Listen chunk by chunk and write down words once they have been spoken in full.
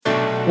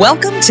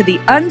Welcome to The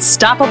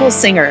Unstoppable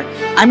Singer.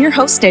 I'm your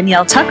host,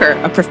 Danielle Tucker,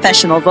 a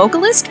professional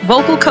vocalist,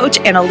 vocal coach,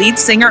 and a lead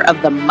singer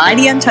of the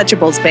Mighty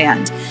Untouchables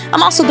band.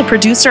 I'm also the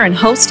producer and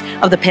host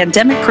of the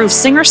Pandemic-Proof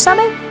Singer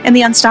Summit and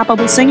The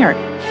Unstoppable Singer.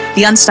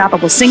 The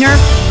Unstoppable Singer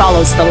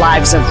follows the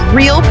lives of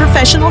real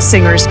professional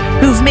singers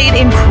who've made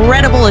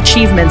incredible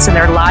achievements in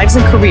their lives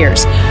and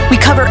careers. We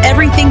cover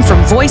everything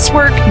from voice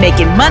work,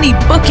 making money,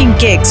 booking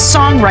gigs,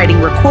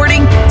 songwriting,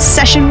 recording,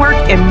 session work,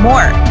 and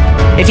more.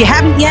 If you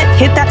haven't yet,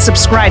 hit that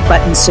subscribe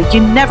button so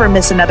you never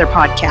miss another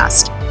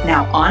podcast.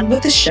 Now on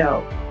with the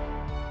show.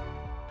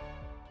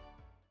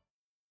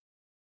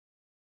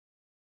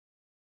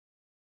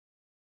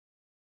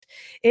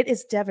 It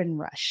is Devyn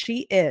Rush.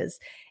 She is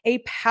a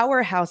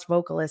powerhouse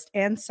vocalist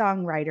and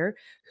songwriter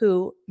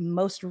who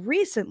most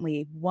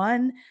recently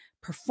won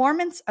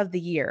Performance of the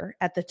Year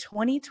at the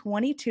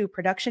 2022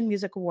 Production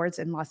Music Awards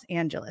in Los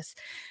Angeles.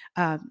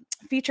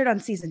 Featured on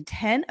season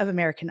 10 of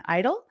American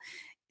Idol.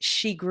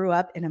 She grew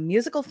up in a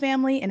musical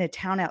family in a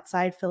town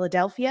outside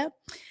Philadelphia.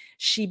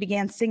 She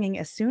began singing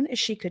as soon as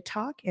she could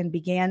talk and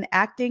began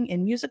acting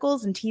in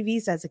musicals and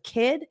TVs as a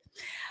kid.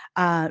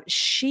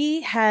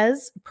 She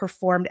has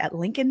performed at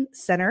Lincoln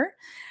Center,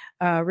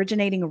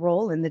 originating a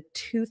role in the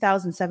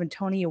 2007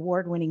 Tony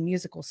Award-winning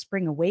musical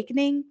Spring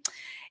Awakening,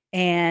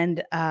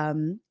 and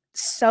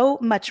so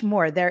much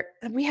more.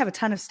 We have a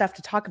ton of stuff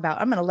to talk about.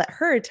 I'm going to let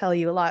her tell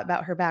you a lot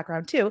about her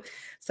background too.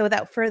 So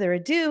without further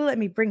ado, let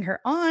me bring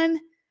her on.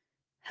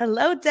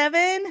 Hello,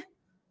 Devyn.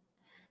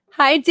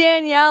 Hi,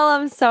 Danielle.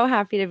 I'm so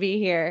happy to be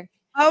here.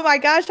 Oh my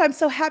gosh, I'm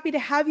so happy to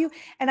have you.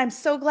 And I'm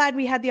so glad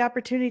we had the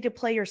opportunity to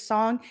play your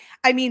song.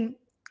 I mean,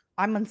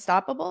 I'm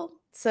unstoppable.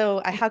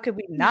 So how could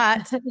we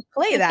not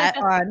play that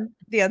on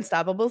The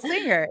Unstoppable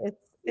Singer? It's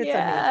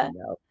amazing,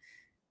 though.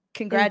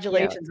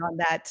 Congratulations on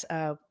that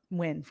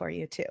win for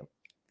you too.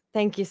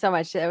 Thank you so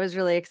much. It was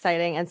really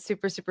exciting and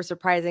super, super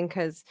surprising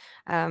because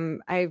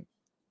I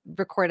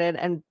recorded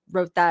and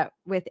wrote that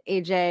with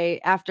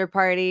AJ after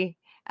party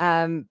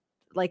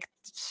like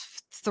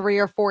 3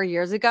 or 4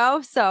 years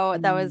ago. So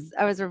that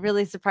was a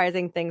really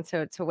surprising thing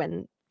to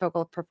win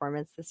vocal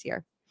performance this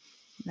year.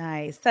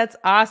 Nice. That's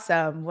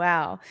awesome.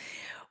 Wow.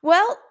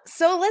 Well,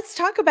 so let's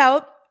talk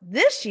about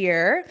this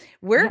year.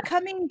 We're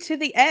coming to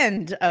the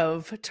end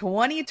of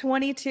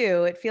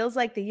 2022. It feels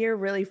like the year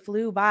really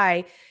flew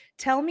by.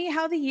 Tell me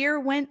how the year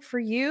went for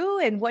you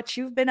and what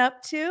you've been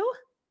up to.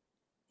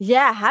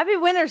 Yeah, happy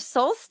winter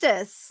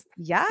solstice.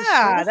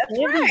 Yeah,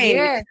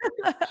 that's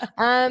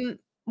right.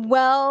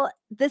 Well,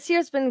 this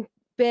year's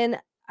been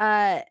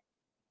a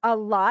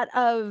lot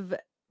of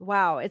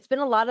it's been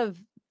a lot of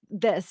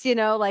this,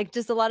 like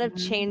just a lot of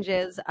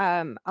changes,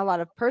 a lot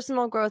of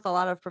personal growth, a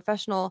lot of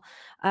professional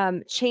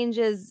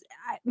changes.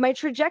 My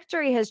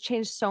trajectory has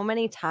changed so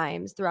many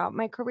times throughout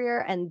my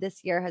career, and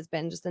this year has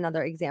been just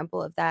another example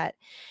of that.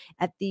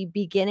 At the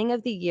beginning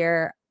of the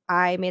year,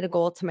 I made a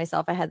goal to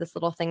myself. I had this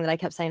little thing that I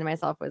kept saying to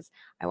myself was,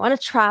 I want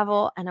to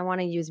travel and I want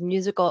to use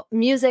music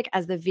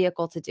as the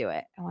vehicle to do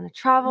it. I want to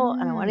travel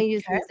and I want to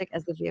use music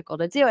as the vehicle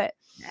to do it.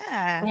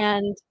 Yeah.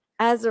 And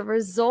as a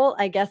result,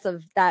 I guess,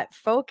 of that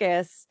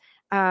focus,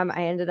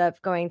 I ended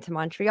up going to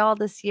Montreal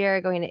this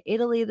year, going to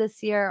Italy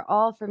this year,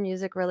 all for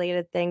music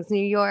related things,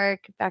 New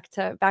York,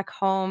 back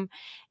home.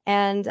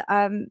 And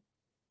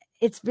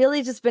it's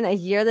really just been a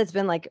year that's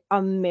been like a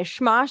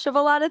mishmash of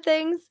a lot of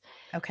things.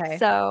 Okay.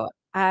 So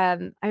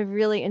I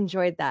really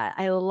enjoyed that.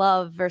 I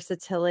love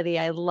versatility.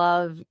 I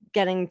love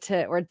getting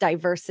to, or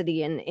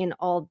diversity in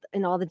all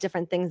the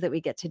different things that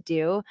we get to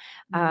do.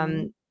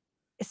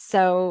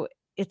 So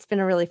it's been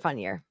a really fun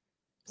year.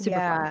 Super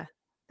fun.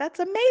 That's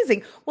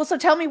amazing. Well, so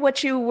tell me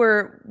what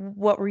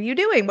were you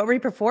doing? What were you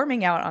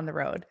performing out on the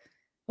road?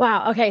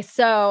 Wow. Okay.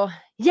 So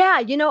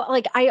yeah,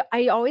 like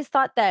I always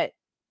thought that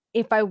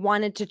if I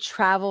wanted to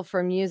travel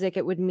for music,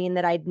 it would mean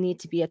that I'd need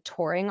to be a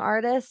touring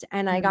artist.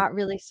 And I got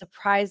really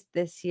surprised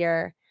this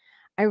year.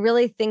 I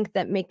really think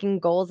that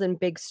making goals in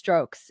big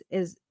strokes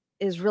is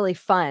really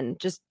fun,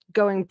 just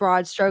going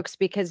broad strokes,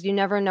 because you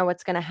never know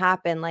what's going to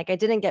happen. Like I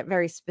didn't get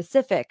very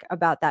specific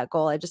about that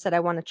goal. I just said I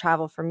want to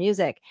travel for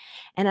music.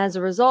 And as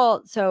a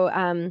result,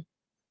 so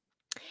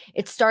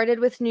it started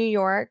with New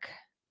York.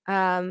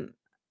 I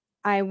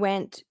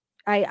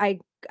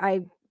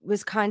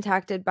was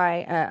contacted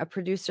by a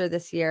producer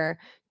this year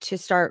to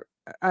start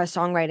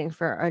songwriting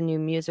for a new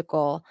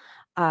musical.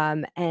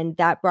 And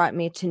that brought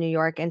me to New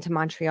York and to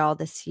Montreal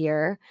this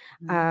year.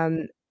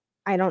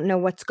 I don't know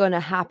what's going to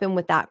happen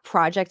with that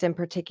project in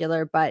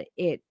particular, but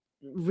it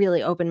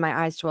really opened my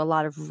eyes to a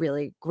lot of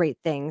really great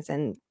things,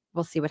 and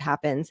we'll see what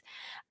happens.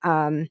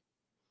 I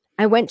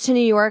went to New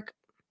York,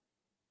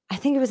 I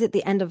think it was at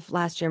the end of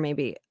last year,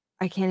 maybe.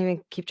 I can't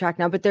even keep track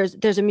now, but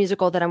there's a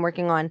musical that I'm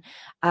working on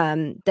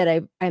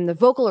that I'm the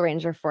vocal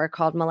arranger for,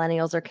 called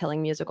Millennials Are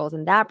Killing Musicals.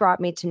 And that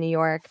brought me to New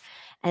York.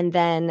 And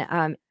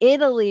then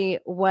Italy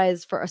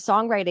was for a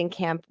songwriting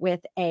camp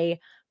with a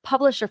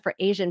publisher for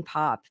Asian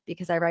pop,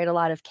 because I write a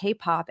lot of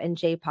K-pop and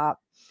J-pop.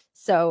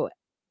 So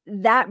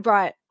that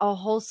brought a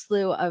whole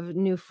slew of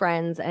new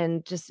friends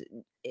and just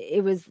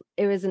it was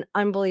an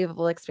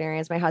unbelievable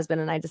experience. My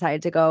husband and I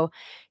decided to go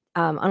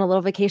on a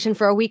little vacation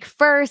for a week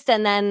first,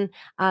 and then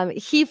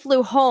he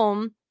flew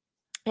home,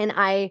 and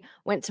I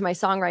went to my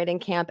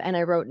songwriting camp, and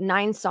I wrote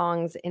 9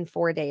 songs in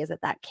 4 days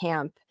at that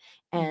camp,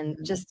 and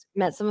Mhm. just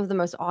met some of the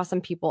most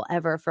awesome people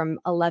ever from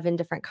 11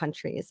 different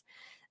countries.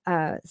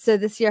 So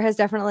this year has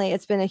definitely,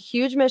 it's been a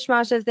huge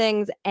mishmash of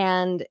things,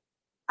 and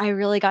I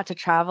really got to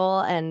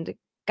travel and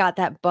got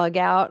that bug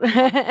out.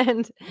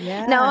 And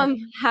now Yeah. I'm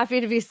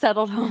happy to be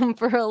settled home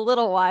for a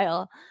little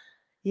while.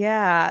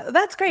 Yeah,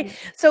 that's great.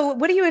 So,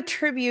 what do you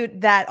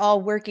attribute that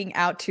all working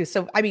out to?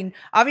 So, I mean,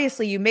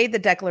 obviously, you made the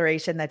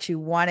declaration that you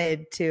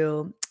wanted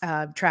to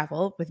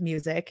travel with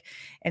music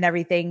and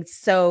everything.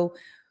 So,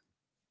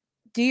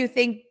 do you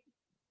think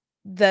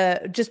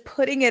the just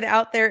putting it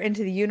out there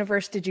into the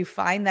universe, did you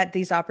find that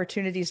these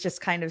opportunities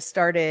just kind of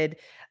started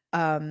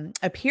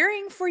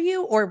appearing for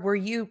you, or were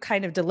you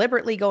kind of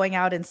deliberately going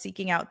out and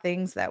seeking out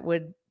things that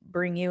would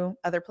bring you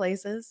other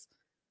places?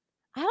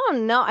 I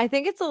don't know. I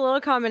think it's a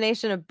little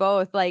combination of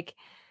both. Like,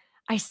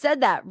 I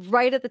said that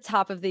right at the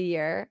top of the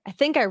year. I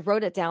think I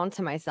wrote it down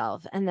to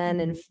myself. And then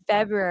in Mhm.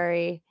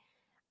 February,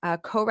 a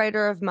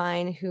co-writer of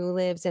mine who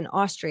lives in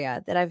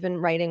Austria that I've been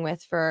writing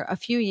with for a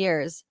few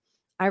years,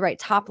 I write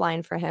top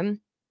line for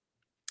him,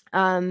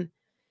 um,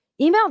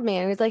 emailed me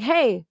and he was like,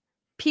 "Hey,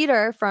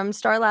 Peter from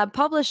Starlab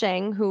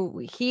Publishing,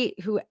 who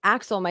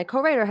Axel, my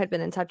co-writer, had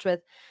been in touch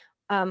with,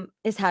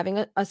 is having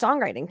a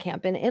songwriting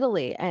camp in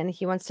Italy, and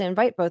he wants to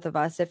invite both of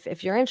us.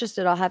 If you're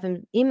interested, I'll have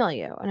him email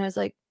you." And I was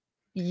like,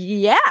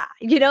 "Yeah,"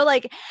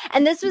 like,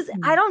 and this was,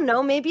 I Mhm. don't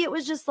know, maybe it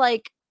was just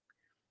like,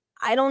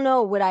 I don't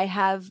know, would I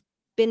have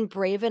been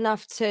brave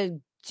enough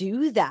to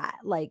do that,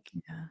 like,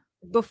 Yeah.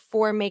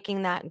 before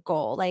making that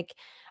goal? Like,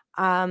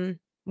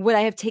 would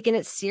I have taken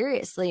it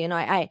seriously?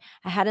 I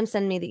had him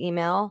send me the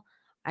email.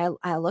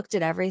 I looked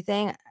at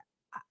everything.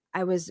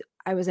 I was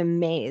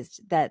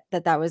amazed that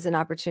was an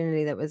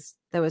opportunity that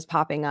was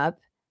popping up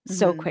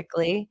so Mhm.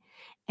 quickly,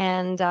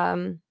 and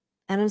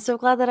I'm so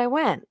glad that I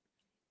went.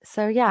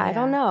 So yeah, I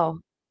don't Yeah.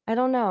 know. I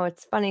don't know.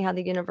 It's funny how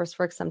the universe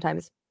works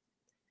sometimes.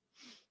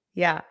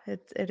 Yeah,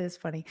 it is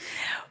funny.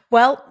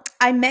 Well,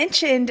 I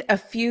mentioned a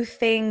few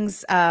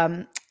things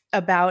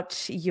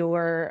about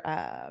your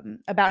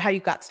about how you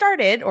got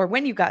started or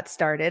when you got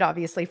started,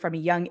 obviously from a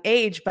young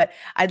age. But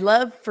I'd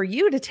love for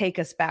you to take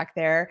us back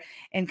there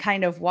and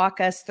kind of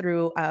walk us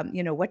through,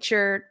 what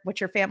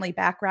your family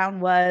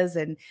background was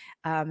and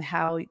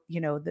how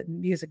the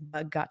music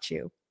bug got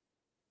you.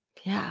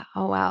 Yeah.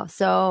 Oh wow.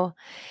 So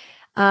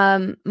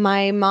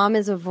my mom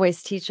is a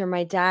voice teacher.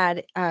 My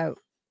dad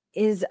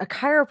is a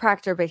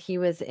chiropractor, but he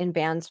was in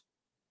bands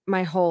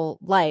my whole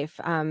life.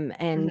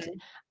 And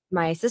Mhm.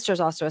 my sister's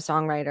also a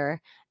songwriter,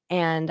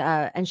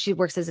 and she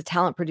works as a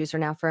talent producer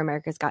now for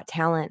America's Got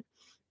Talent.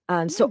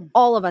 So Mm.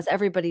 all of us,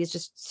 everybody is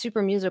just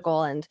super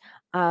musical, and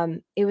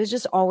it was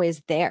just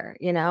always there,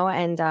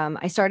 And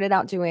I started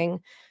out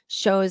doing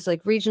shows,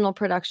 like regional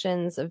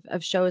productions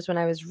of shows when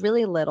I was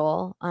really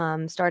little,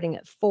 starting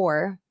at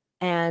 4,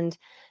 and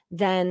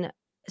then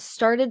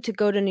started to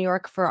go to New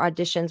York for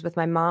auditions with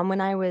my mom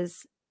when I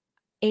was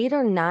 8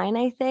 or 9,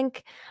 I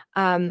think.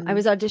 I Mhm.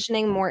 was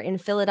auditioning more in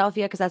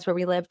Philadelphia because that's where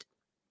we lived,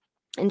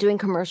 and doing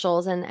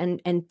commercials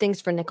and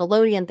things for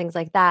Nickelodeon, things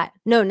like that.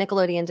 No,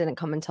 Nickelodeon didn't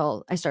come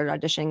until I started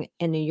auditioning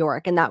in New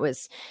York. And that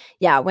was,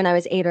 yeah, when I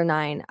was 8 or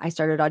 9, I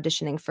started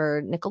auditioning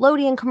for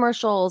Nickelodeon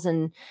commercials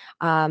and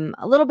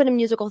a little bit of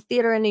musical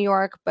theater in New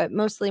York, but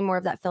mostly more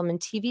of that film and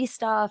TV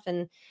stuff.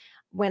 And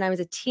when I was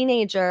a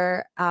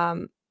teenager,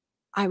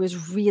 I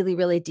was really,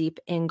 really deep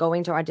in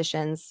going to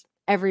auditions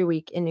every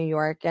week in New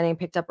York, getting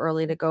picked up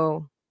early to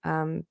go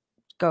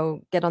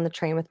get on the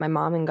train with my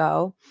mom and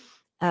go.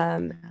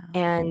 Um, Yeah.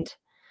 and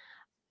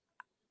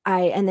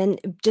and then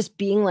just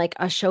being like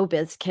a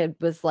showbiz kid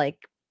was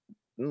like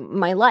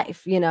my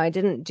life. I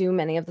didn't do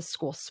many of the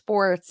school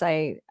sports.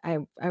 I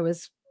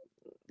was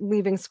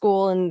leaving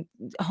school and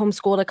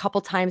homeschooled a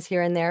couple times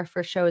here and there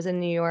for shows in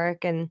New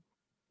York, and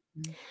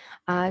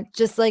Mhm.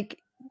 just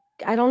like,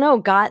 I don't know,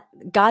 got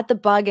the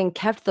bug and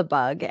kept the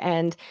bug.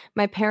 And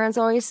my parents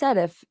always said,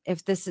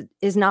 if this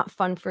is not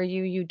fun for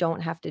you, you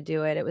don't have to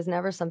do it. It was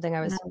never something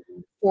I was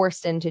Mhm.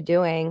 forced into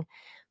doing,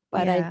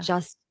 but I Yeah.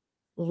 just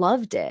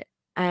loved it.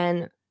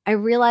 And I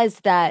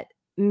realized that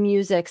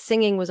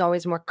singing was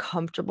always more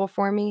comfortable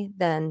for me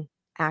than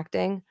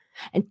acting,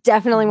 and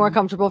definitely more Mhm.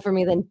 comfortable for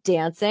me than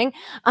dancing.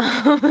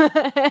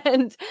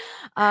 And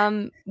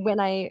when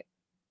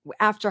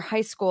after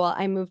high school,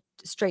 I moved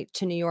straight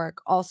to New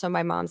York. Also,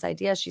 my mom's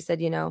idea. She said,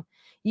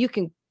 you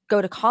can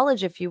go to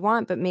college if you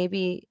want, but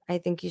maybe I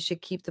think you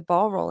should keep the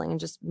ball rolling and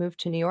just move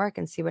to New York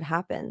and see what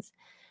happens.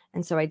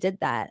 And so I did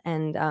that.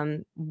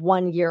 And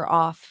 1 year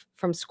off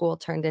from school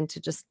turned into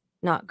just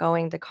not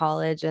going to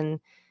college, and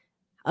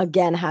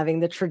again having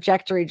the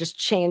trajectory just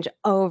change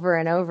over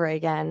and over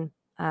again.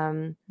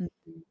 Um,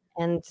 Mhm.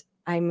 and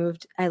I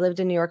lived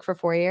in New York for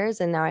 4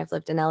 years, and now I've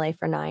lived in LA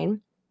for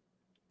 9.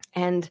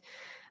 And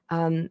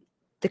um,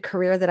 the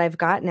career that I've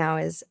got now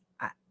is,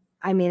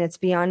 I mean, it's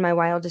beyond my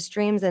wildest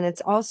dreams, and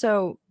it's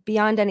also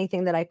beyond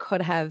anything that I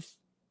could have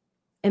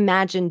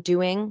imagined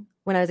doing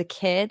when I was a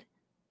kid.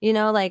 You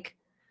know, like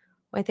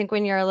I think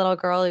when you're a little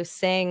girl who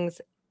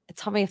sings,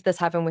 tell me if this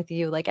happened with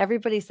you. Like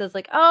everybody says,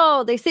 like,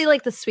 oh, they say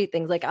like the sweet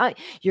things, like,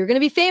 you're gonna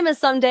be famous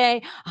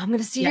someday. I'm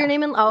gonna see your Yeah.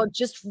 name, and oh,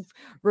 just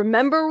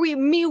remember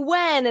me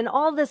when, and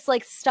all this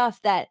like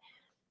stuff that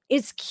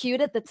is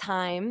cute at the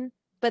time,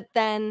 but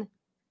then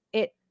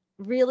it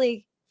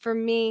really, for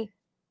me,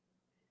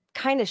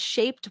 kind of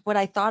shaped what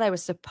I thought I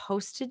was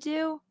supposed to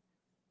do.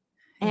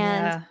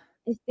 And Yeah.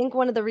 I think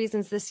one of the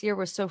reasons this year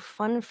was so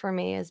fun for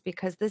me is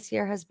because this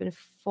year has been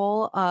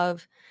full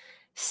of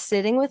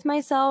sitting with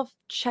myself,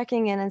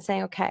 checking in and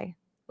saying, okay,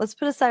 let's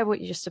put aside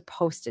what you're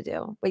supposed to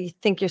do, what you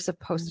think you're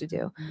supposed to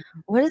do.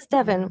 Mhm. What does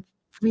Yeah. Devyn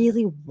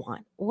really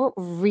want? What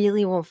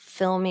really will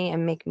fill me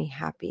and make me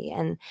happy?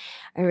 And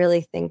I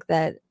really think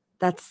that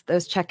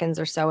those check-ins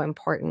are so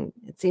important.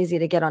 It's easy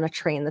to get on a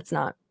train that's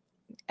not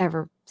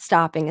ever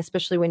stopping,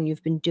 especially when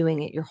you've been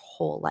doing it your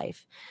whole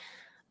life.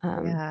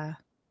 Um, Yeah.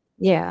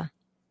 yeah.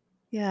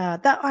 Yeah,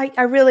 that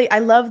I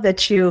love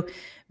that you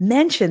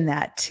mentioned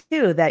that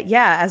too. That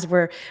yeah,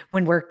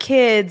 when we're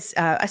kids,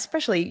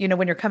 especially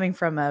when you're coming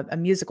from a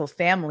musical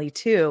family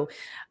too,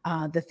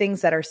 the things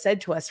that are said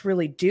to us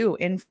really do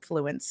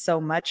influence so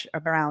much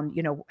around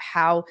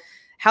how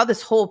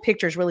this whole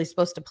picture is really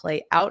supposed to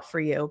play out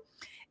for you.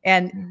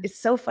 And Mm. it's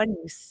so funny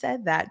you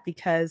said that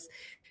because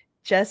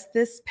just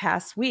this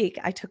past week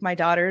I took my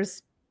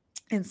daughters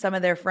and some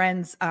of their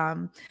friends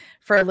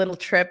for a little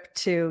trip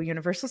to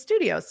Universal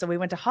Studios. So we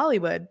went to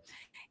Hollywood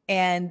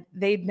and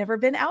they'd never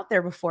been out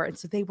there before. And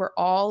so they were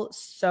all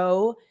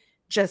so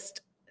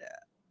just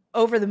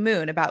over the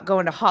moon about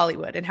going to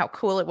Hollywood and how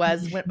cool it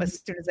was.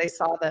 As soon as they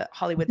saw the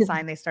Hollywood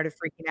sign, they started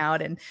freaking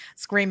out and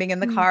screaming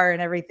in the car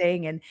and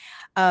everything. And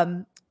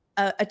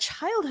a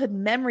childhood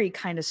memory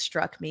kind of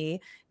struck me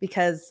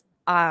because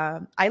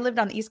I lived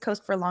on the East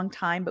Coast for a long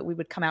time, but we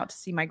would come out to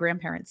see my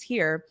grandparents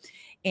here.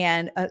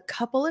 And a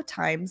couple of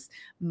times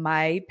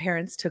my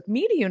parents took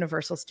me to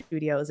Universal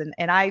Studios and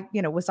I,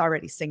 was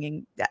already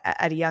singing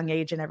at a young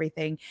age and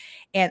everything.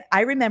 And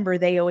I remember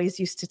they always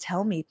used to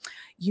tell me,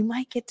 you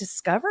might get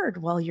discovered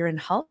while you're in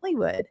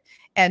Hollywood.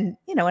 And,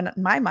 in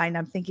my mind,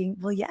 I'm thinking,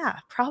 well, yeah,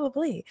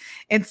 probably.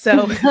 And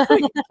so,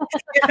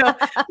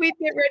 we'd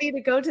get ready to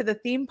go to the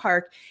theme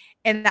park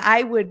and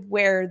I would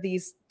wear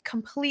these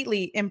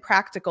completely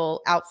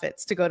impractical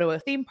outfits to go to a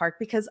theme park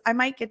because I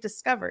might get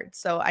discovered.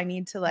 So I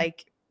need to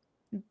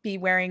be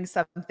wearing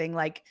something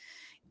like,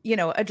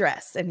 a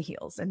dress and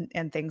heels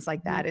and things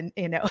like that. And,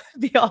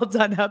 be all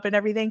done up and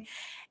everything.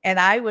 And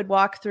I would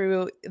walk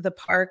through the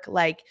park,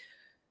 like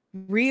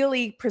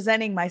really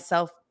presenting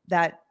myself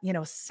that,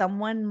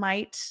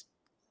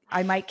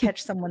 I might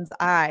catch someone's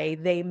eye.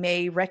 They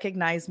may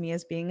recognize me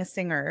as being a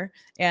singer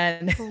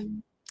and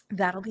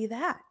that'll be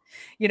that.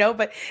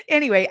 But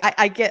anyway,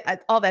 I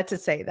get all that to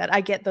say that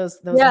I get those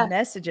Yeah.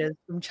 messages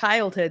from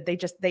childhood.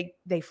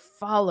 They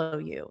follow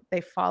you.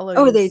 They follow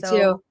Oh, you they do.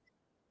 so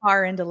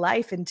far into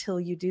life until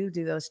you do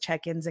those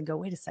check-ins and go,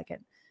 wait a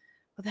second,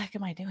 what the heck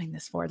am I doing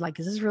this for? Like,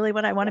 is this really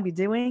what I want to be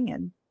doing?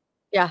 And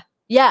Yeah.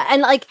 Yeah.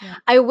 And like yeah.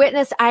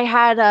 I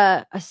had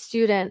a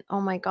student,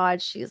 oh my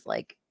God, she's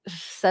like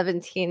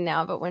 17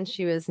 now, but when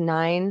she was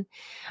 9,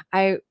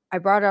 I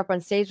brought her up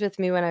on stage with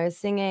me when I was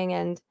singing,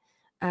 and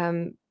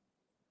um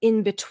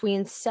in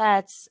between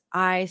sets,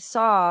 I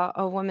saw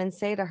a woman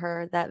say to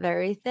her that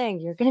very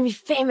thing, you're going to be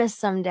famous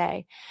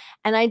someday.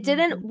 And I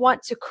didn't Mhm.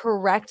 want to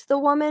correct the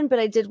woman, but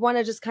I did want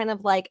to just kind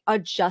of like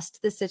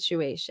adjust the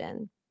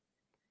situation.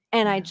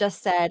 And I Yeah.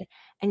 just said,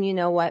 and you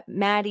know what,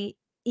 Maddie,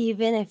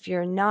 even if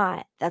you're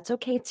not, that's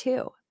okay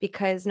too,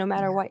 because no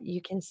matter Yeah. what,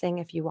 you can sing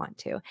if you want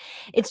to.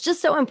 It's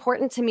just so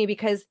important to me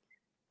because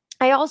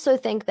I also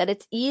think that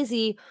it's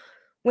easy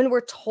when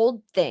we're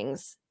told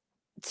things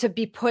to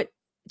be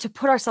to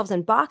put ourselves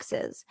in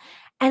boxes.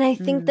 And I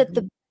think that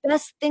the Mhm.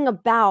 best thing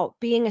about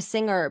being a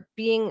singer,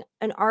 being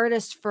an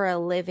artist for a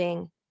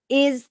living,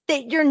 is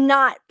that you're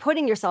not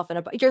putting yourself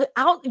in you're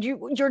out,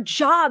 your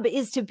job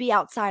is to be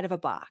outside of a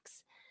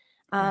box.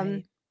 Um,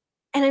 Right.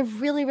 and I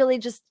really, really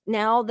just,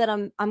 now that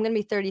I'm going to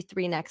be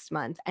 33 next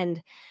month,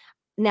 and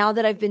now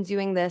that I've been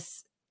doing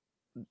this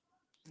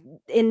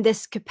in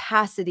this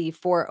capacity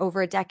for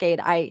over a decade,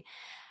 I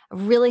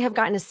really have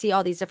gotten to see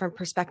all these different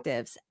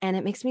perspectives, and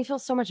it makes me feel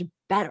so much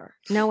better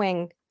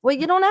knowing, well,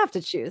 you don't have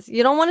to choose.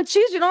 You don't want to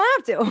choose, you don't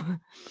have to.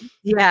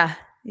 Yeah.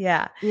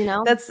 Yeah. You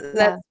know? That's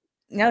Yeah.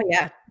 no,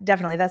 yeah,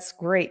 definitely. That's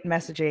great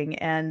messaging.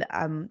 And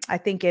I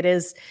think it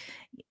is,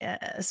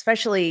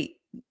 especially,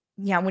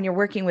 yeah, when you're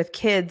working with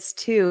kids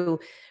too,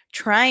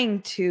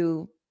 trying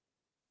to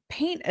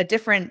paint a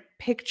different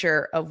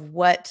picture of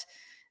what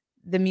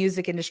the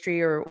music industry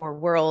or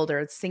world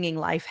or singing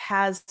life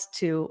has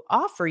to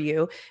offer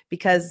you,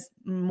 because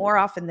more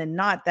often than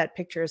not that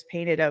picture is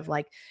painted of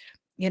like,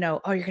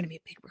 oh, you're going to be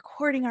a big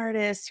recording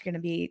artist, you're going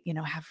to be,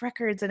 have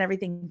records and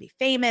everything, be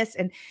famous.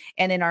 And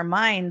in our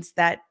minds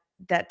that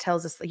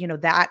tells us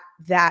that,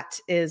 that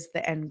is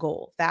the end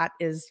goal, that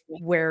is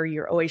where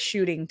you're always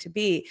shooting to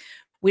be.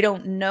 We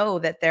don't know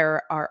that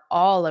there are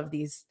all of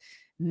these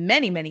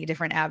many, many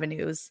different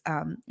avenues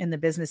in the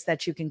business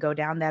that you can go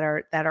down that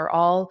are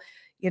all,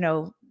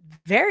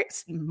 very,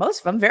 most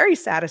of them very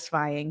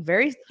satisfying,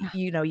 very,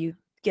 you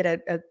get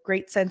a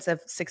great sense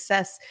of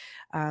success,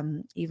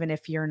 even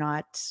if you're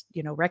not,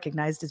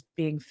 recognized as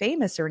being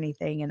famous or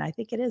anything. And I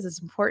think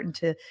it's important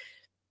to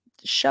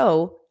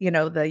show,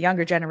 the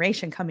younger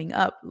generation coming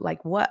up,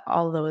 like what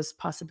all those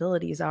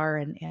possibilities are,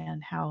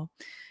 and how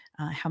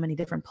many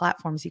different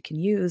platforms you can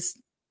use,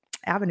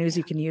 avenues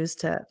you can use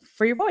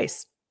for your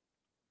voice.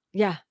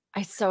 Yeah,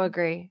 I so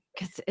agree,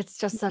 because Yeah.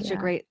 it's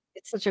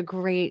such a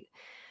great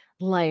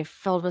life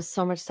filled with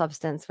so much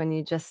substance when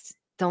you just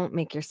don't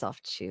make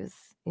yourself choose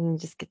and you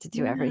just get to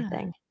do Yeah.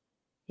 everything.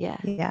 Yeah.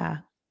 Yeah.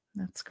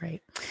 That's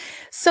great.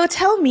 So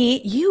tell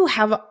me,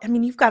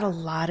 you've got a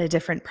lot of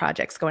different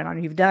projects going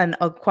on. You've done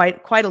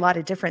quite a lot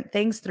of different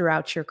things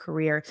throughout your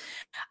career.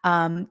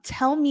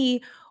 Tell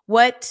me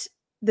what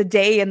the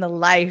day in the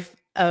life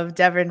of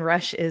Devyn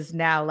Rush is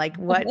now. Like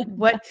what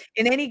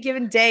in any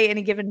given day,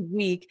 any given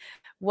week,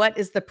 what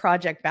is the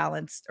project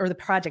balance or the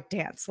project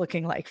dance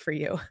looking like for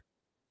you?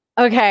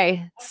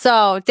 Okay,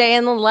 so day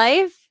in the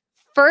life.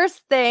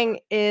 First thing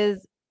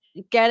is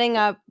getting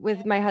up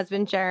with my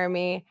husband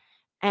Jeremy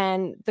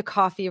and the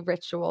coffee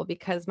ritual,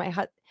 because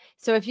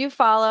so if you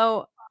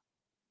follow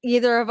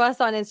either of us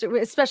on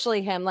Instagram,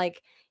 especially him,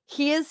 like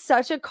he is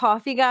such a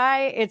coffee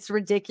guy, it's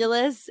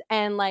ridiculous.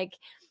 And like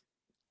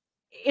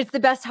it's the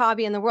best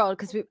hobby in the world,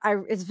 because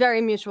it's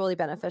very mutually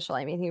beneficial.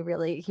 I mean,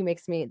 he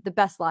makes me the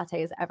best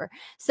lattes ever.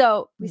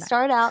 So we Nice.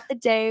 start out the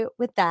day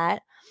with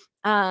that.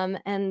 And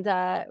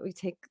we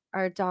take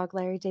our dog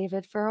Larry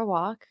David for a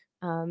walk.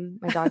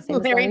 My dog's name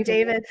is Larry Larry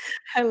David. David.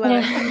 I love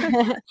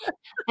it.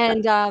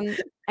 Yeah.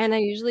 And I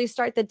usually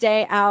start the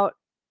day out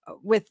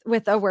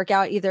with a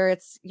workout. Either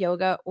it's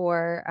yoga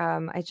or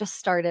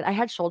I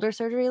had shoulder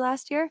surgery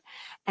last year,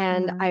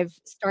 and Mhm. I've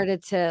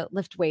started to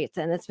lift weights,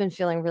 and it's been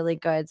feeling really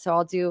good. So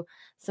I'll do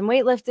some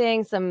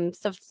weightlifting, some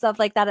stuff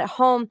like that at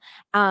home.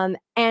 And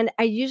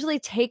I usually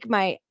take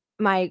my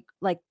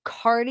like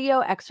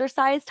cardio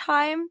exercise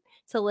time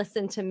to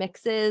listen to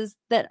mixes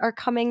that are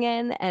coming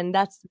in, and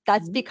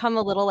that's become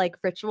a little like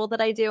ritual that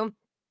I do.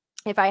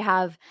 If I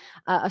have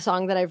a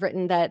song that I've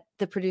written that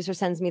the producer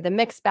sends me the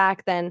mix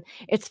back, then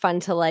it's fun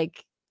to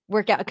like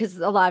work out, because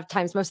a lot of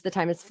times, most of the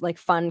time, it's like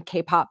fun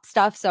K-pop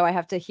stuff. So I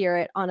have to hear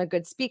it on a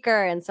good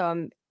speaker, and so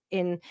I'm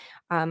in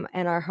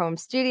our home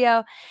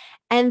studio,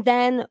 and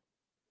then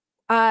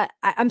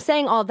I'm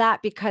saying all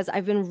that because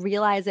I've been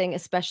realizing,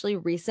 especially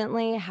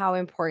recently, how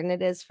important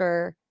it is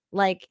for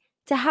like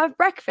to have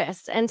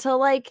breakfast and to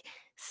like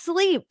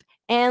sleep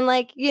and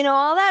like,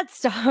 all that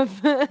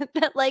stuff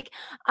that like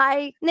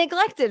I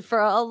neglected for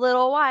a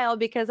little while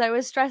because I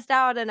was stressed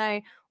out and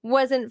I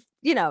wasn't,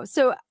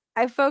 so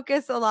I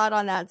focus a lot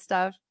on that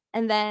stuff.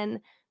 And then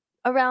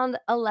around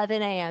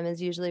 11 a.m.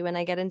 is usually when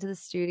I get into the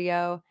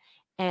studio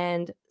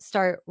and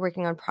start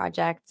working on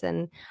projects.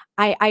 And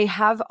I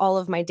have all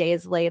of my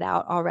days laid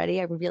out already.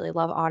 I really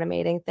love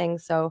automating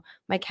things. So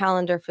my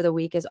calendar for the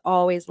week is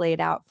always laid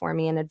out for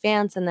me in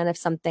advance. And then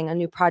if a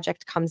new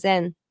project comes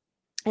in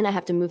and I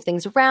have to move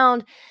things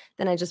around,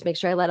 then I just make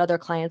sure I let other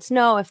clients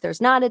know if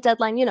there's not a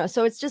deadline,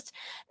 so it's just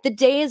the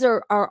days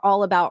are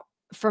all about,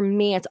 for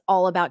me, it's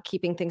all about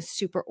keeping things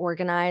super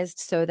organized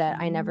so that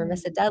I never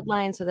miss a Mm.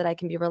 deadline, so that I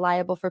can be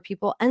reliable for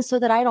people, and so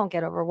that I don't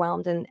get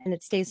overwhelmed and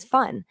it stays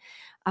fun.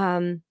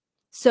 Um,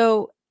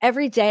 so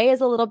every day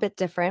is a little bit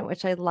different,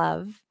 which I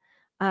love.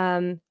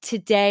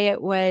 Today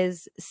it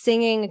was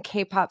singing a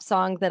K-pop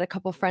song that a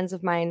couple friends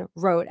of mine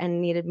wrote and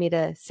needed me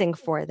to sing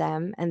for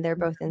them, and they're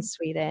both in Mhm.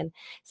 Sweden.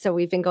 So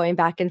we've been going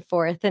back and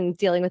forth and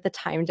dealing with the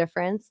time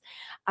difference.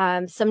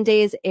 Some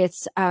days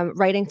it's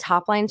writing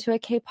top line to a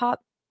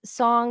K-pop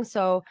song.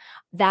 So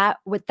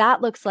what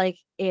that looks like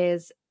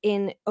is,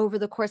 in over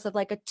the course of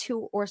like a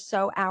 2 or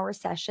so hour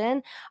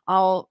session,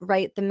 I'll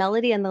write the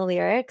melody and the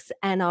lyrics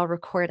and I'll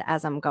record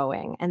as I'm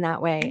going. And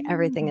that way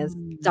everything is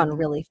done Mm.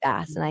 really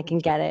fast and I can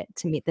get it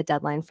to meet the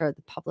deadline for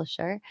the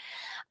publisher.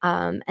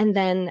 And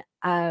then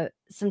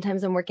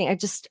sometimes I'm working. I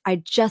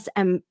just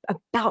am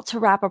about to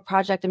wrap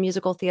a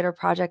musical theater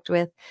project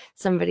with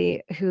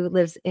somebody who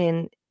lives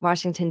in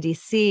Washington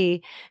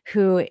D.C.,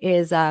 who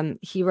is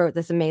he wrote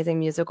this amazing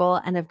musical,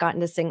 and I've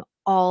gotten to sing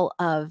all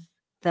of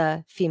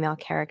the female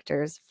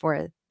characters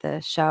for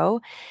the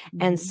show.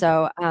 And Mhm.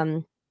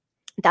 so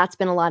that's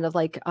been a lot of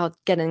like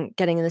getting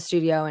in the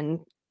studio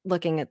and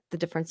looking at the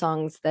different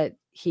songs that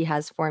he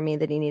has for me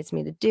that he needs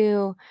me to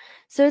do.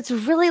 So it's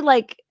really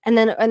like, and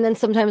then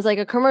sometimes like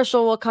a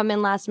commercial will come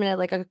in last minute,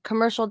 like a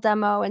commercial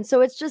demo. And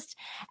so it's just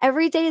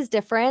every day is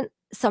different.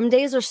 Some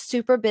days are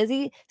super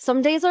busy,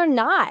 some days are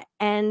not.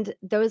 And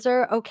those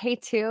are okay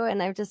too.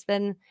 And I've just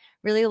been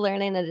really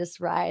learning to just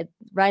ride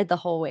the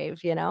whole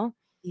wave.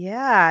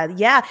 Yeah,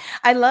 yeah.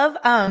 I love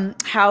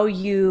how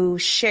you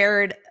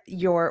shared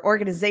your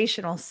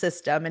organizational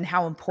system and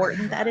how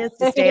important that is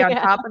to stay on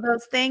Yeah. top of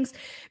those things.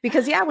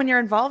 Because yeah, when you're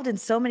involved in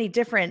so many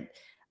different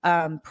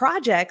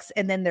projects,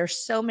 and then there's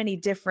so many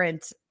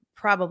different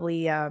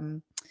probably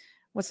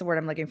what's the word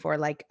I'm looking for?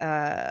 Like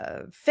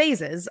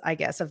phases, I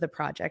guess, of the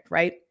project,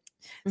 right?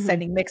 Mhm.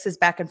 Sending mixes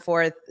back and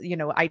forth,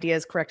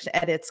 ideas, correction,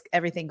 edits,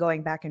 everything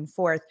going back and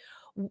forth.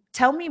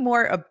 Tell me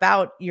more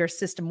about your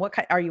system. What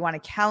kind, are you on a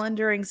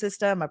calendaring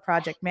system, a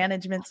project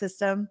management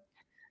system?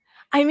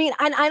 I mean,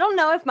 and I don't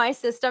know if my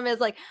system is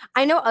like,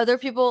 I know other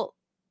people.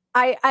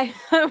 I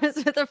was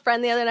with a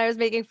friend the other night. I was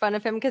making fun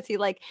of him because he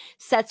like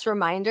sets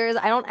reminders.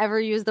 I don't ever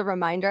use the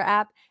reminder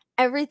app.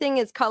 Everything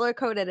is color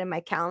coded in my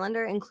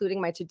calendar, including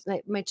my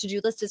to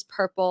do list is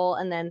purple,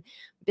 and then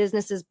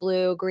business is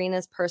blue, green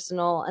is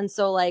personal, and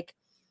so like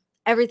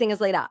everything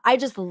is laid out. I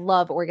just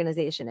love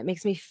organization. It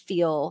makes me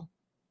feel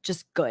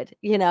just good,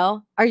 you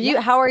know? Are Yeah.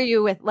 you How are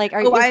you with like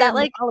Oh, I is that am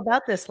like all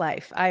about this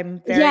life.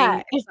 I'm yeah,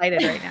 very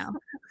excited right now.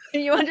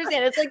 you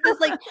understand? It's like this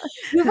like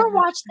you ever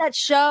watched that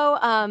show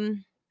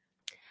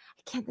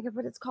I can't think of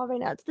what it's called right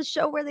now. It's the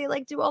show where they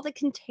like do all the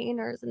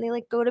containers and they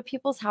like go to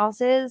people's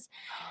houses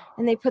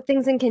and they put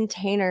things in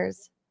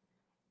containers.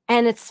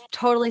 And it's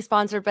totally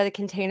sponsored by the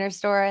Container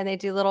Store and they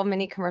do little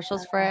mini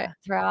commercials for it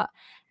throughout.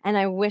 And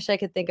I wish I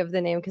could think of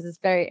the name because it's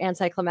very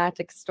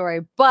anticlimactic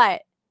story,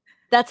 but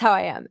that's how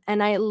I am.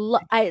 And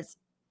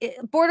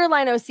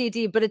borderline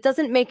OCD, but it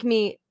doesn't make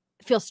me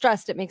feel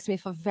stressed. It makes me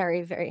feel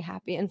very, very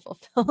happy and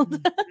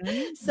fulfilled.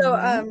 Mhm, So,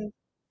 mhm.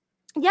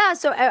 yeah,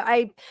 so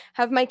I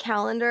have my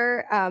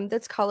calendar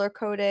that's color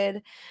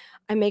coded.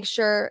 I make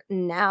sure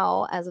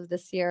now, as of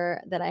this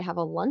year, that I have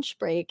a lunch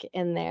break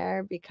in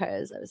there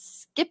because I was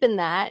skipping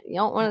that. You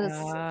don't want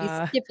to be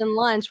Uh, skipping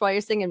lunch while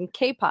you're singing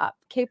K-pop.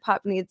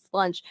 K-pop needs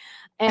lunch,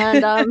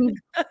 and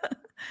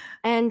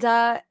and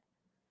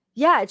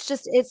yeah, it's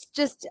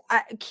just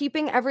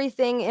keeping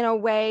everything in a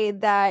way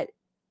that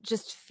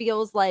just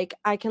feels like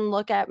I can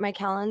look at my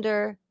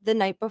calendar the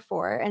night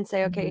before and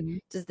say, okay, Mhm.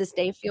 does this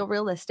day feel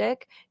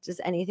realistic?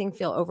 Does anything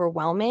feel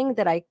overwhelming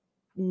that I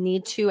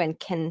need to and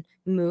can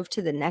move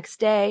to the next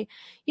day?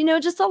 You know,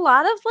 just a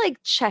lot of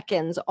like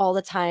check-ins all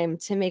the time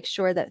to make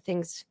sure that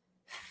things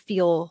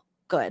feel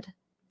good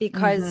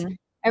because Mhm.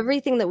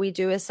 everything that we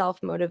do is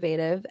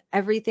self-motivative.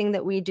 Everything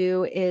that we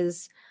do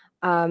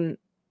um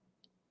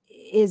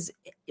is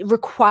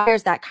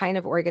requires that kind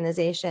of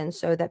organization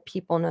so that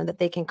people know that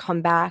they can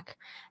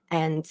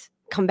and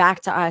come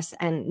back to us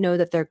and know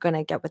that they're going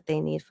to get what they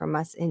need from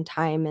us in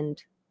time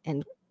and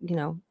you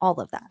know all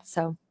of that.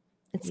 So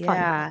it's fun.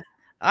 Yeah.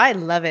 I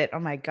love it. Oh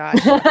my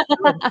gosh. I'm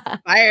so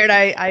inspired.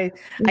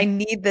 I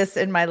need this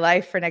in my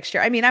life for next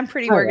year. I mean, I'm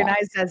pretty Oh yeah.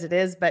 organized as it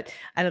is, but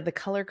I know the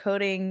color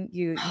coding,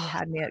 you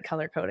had me at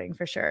color coding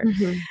for sure.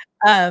 Mhm.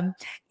 Um,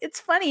 it's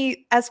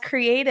funny, as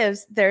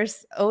creatives,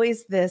 there's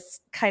always this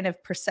kind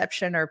of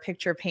perception or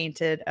picture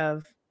painted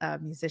of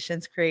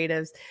musicians,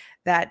 creatives,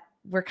 that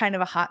we're kind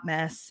of a hot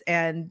mess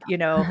and,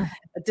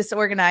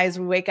 disorganized.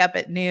 We wake up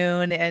at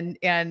noon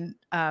and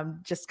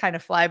just kind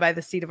of fly by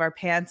the seat of our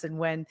pants. And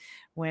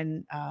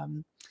when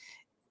um,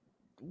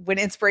 when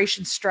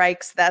inspiration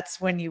strikes, that's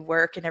when you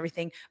work and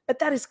everything. But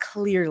that is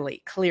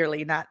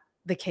clearly not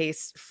the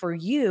case for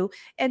you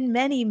and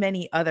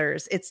many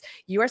others. It's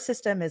your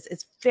system is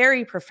it's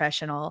very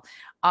professional.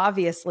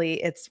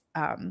 Obviously, it's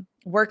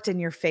worked in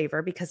your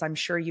favor because I'm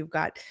sure you've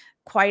got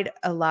quite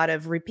a lot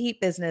of repeat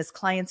business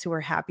clients who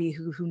are happy,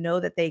 who know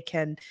that they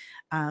can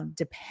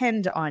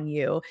depend on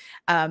you.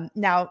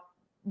 Now,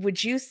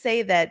 would you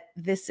say that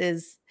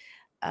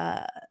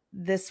uh,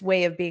 this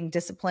way of being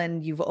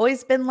disciplined, you've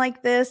always been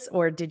like this,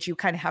 or did you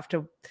kind of have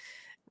to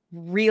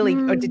really,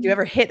 or did you Mm.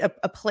 ever hit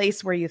a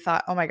place where you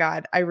thought, oh my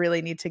God, I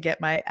really need to get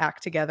my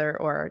act together,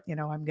 or,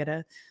 I'm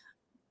gonna,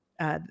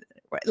 uh,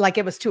 like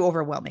it was too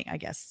overwhelming, I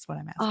guess is what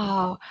I'm asking.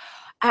 Oh,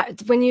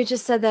 when you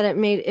just said that,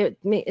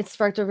 it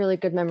sparked a really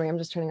good memory. I'm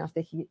just turning off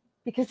the heat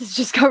because it's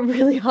just got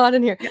really hot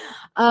in here. Yeah.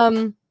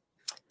 Um,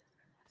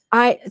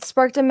 it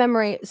sparked a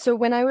memory. So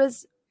when I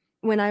was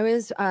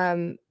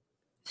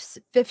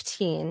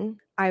 15,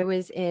 I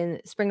was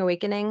in Spring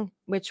Awakening,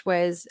 which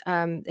was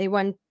they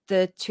won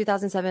the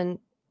 2007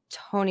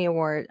 Tony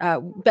Award,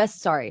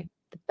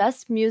 the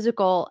best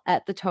musical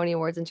at the Tony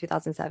Awards in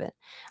 2007.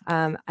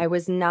 I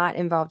was not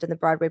involved in the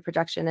Broadway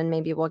production, and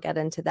maybe we'll get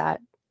into that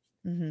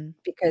Hmm.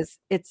 because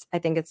I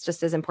think it's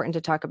just as important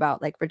to talk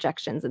about like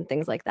rejections and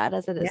things like that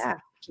as it is Yeah,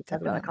 to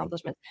talk about definitely.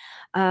 accomplishments.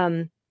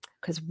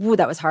 Because woo,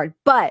 that was hard.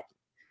 But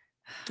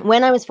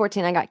when I was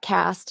 14, I got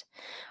cast.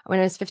 When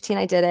I was 15,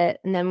 I did it.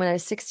 And then when I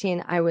was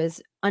 16, I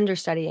was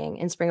understudying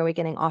in Spring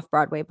Awakening off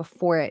Broadway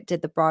before it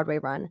did the Broadway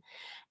run.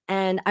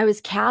 And I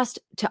was cast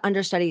to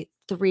understudy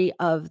 3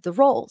 of the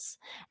roles.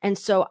 And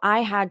so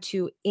I had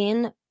to,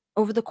 in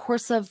over the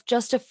course of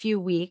just a few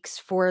weeks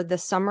for the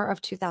summer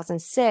of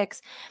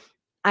 2006,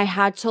 I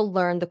had to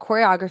learn the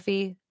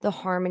choreography, the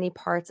harmony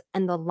parts,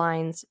 and the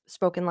lines,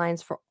 spoken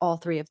lines for all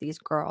 3 of these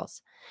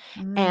girls.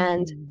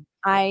 And Mm.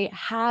 I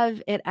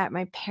have it at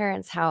my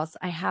parents' house.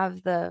 I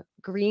have the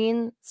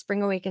green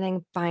Spring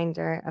Awakening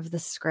binder of the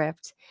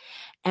script,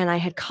 and I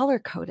had color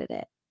coded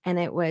it. And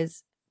it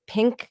was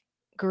pink,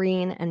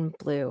 green and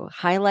blue,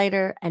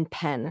 highlighter and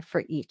pen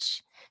for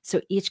each.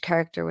 So each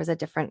character was a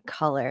different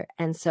color.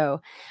 And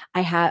so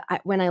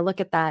when I look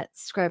at that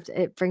script,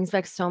 it brings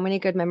back so many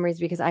good memories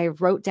because I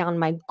wrote down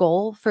my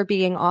goal for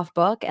being off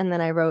book. And then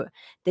I wrote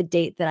the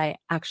date that I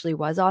actually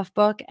was off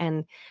book.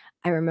 And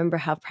I remember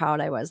how proud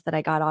I was that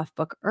I got off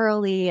book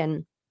early.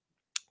 And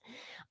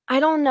I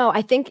don't know.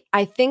 I think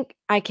I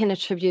can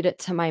attribute it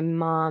to my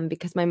mom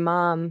because my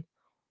mom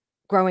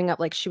growing up,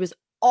 like she was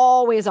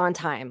always on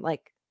time.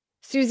 Like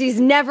Susie's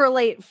never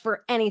late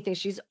for anything.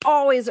 She's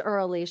always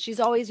early.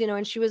 She's always,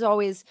 and she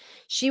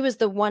was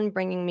the one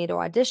bringing me to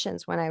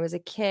auditions when I was a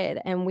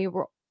kid, and we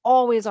were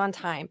always on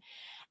time.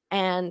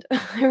 And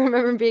I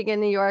remember being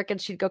in New York and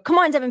she'd go, "Come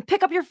on, Devyn,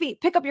 pick up your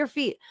feet, pick up your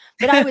feet."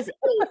 But I was 8,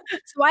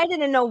 so I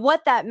didn't know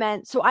what that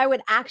meant. So I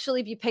would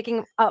actually be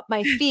picking up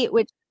my feet,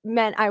 which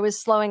meant I was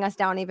slowing us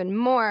down even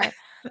more.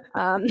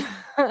 Um,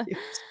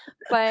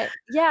 but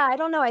yeah, I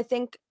don't know. I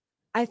think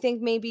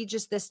maybe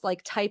just this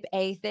like type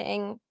A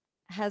thing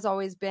has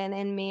always been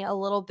in me a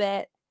little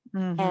bit.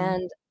 Mm-hmm.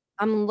 And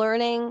I'm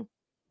learning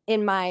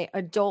in my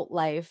adult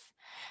life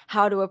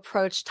how to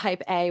approach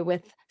type A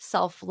with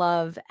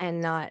self-love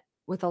and not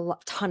with a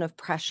ton of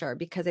pressure,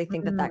 because I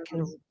think that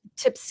can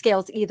tip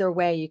scales either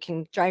way. You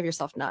can drive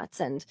yourself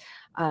nuts. And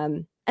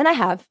I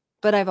have,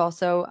 but I've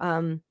also,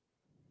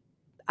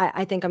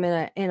 I think I'm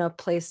in a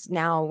place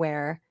now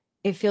where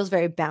it feels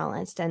very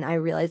balanced, and I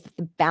realize that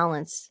the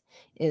balance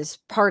is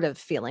part of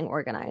feeling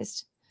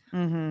organized.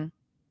 Mm-hmm.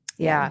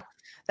 Yeah. Yeah,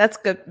 that's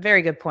good.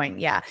 Very good point.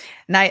 Yeah.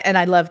 And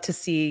I love to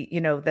see,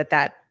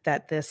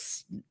 that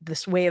this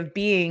way of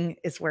being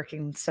is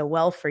working so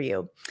well for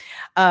you.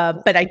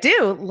 But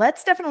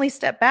let's definitely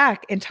step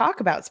back and talk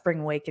about Spring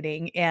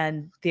Awakening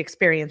and the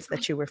experience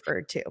that you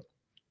referred to.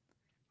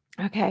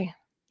 Okay.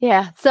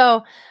 Yeah.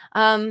 So,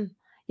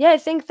 yeah, I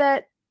think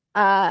that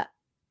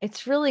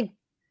it's really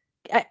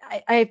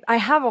I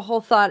have a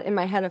whole thought in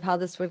my head of how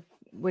this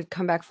would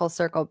come back full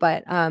circle,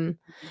 but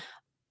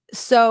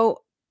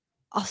so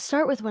I'll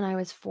start with when I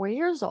was 4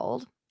 years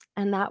old,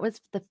 and that was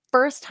the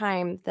first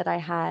time that I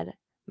had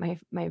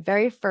my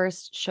very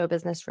first show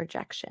business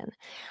rejection.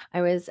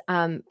 I was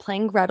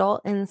playing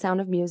Gretel in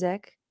Sound of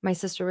Music. My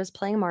sister was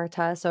playing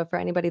Marta. So for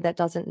anybody that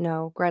doesn't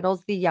know,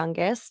 Gretel's the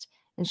youngest,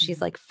 and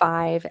she's like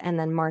 5, and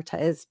then Marta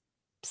is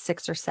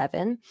 6 or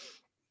 7.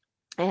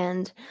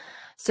 And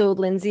so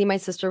Lindsay, my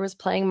sister, was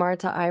playing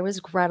Marta. I was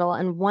Gretel.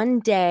 And one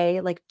day,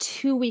 like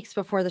 2 weeks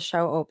before the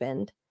show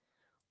opened,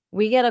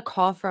 we get a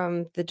call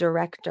from the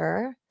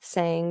director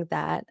saying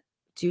that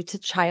due to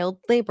child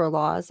labor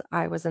laws,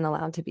 I wasn't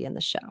allowed to be in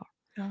the show.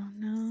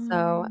 Oh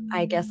So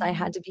I guess I no.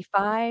 had to be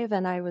 5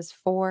 and I was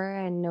 4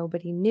 and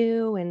nobody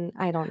knew. And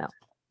I don't know.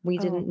 We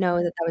Oh. didn't know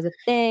that that was a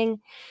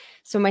thing.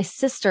 So my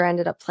sister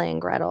ended up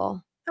playing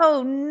Gretel.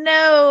 Oh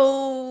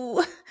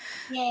no.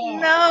 Yeah.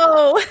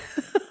 No.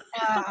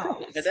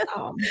 Oh, so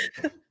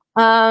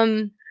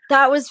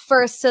that was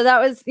first. So that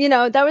was,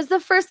 that was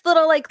the first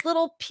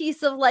little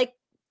piece of like,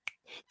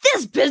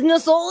 this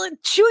business will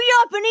chew you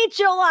up and eat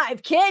you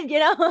alive, kid,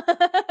 Get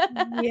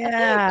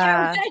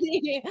Yeah.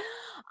 ready.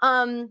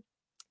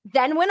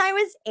 Then when I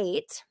was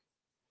 8,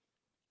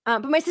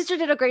 but my sister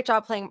did a great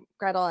job playing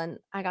Gretel and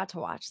I got to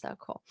watch, so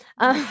cool.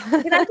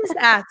 Can I just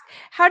ask,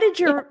 how did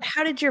Yeah.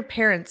 your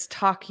parents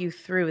talk you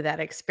through that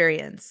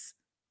experience?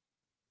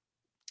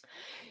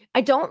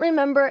 I don't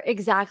remember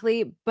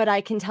exactly, but I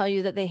can tell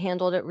you that they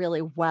handled it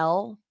really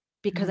well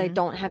because I Mhm.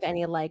 don't have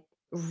any like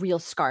real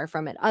scar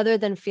from it other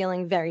than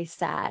feeling very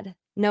sad,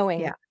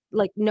 Yeah.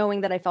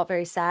 knowing that I felt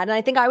very sad. And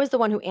I think I was the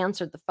one who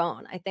answered the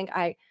phone. I think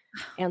I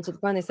answered the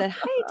phone. They said,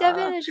 "Hi,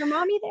 Devyn, is your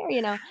mommy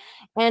there?"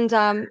 And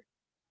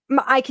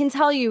I can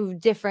tell you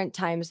different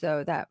times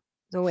though that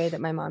the way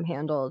that my mom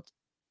handled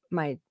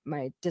my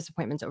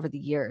disappointments over the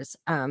years.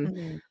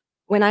 Mhm.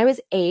 When I was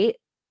 8,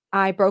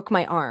 I broke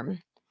my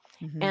arm,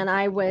 Mhm. and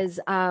I was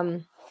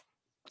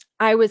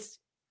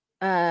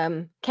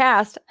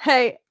cast,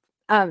 hey,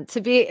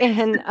 to be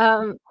in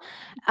a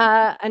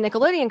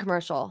Nickelodeon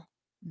commercial.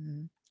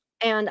 Mhm.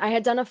 And I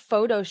had done a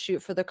photo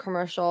shoot for the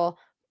commercial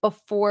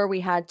before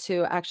we had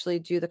to actually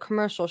do the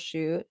commercial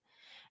shoot.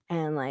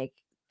 And like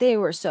they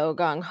were so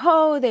gung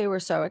ho, they were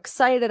so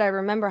excited. I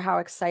remember how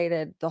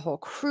excited the whole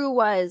crew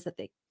was that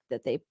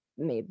they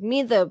made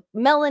me the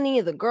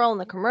Melanie, the girl in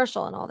the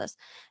commercial and all this.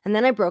 And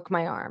then I broke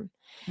my arm.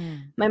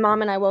 Mm. My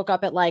mom and I woke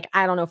up at like,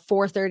 I don't know,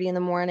 4:30 in the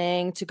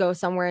morning to go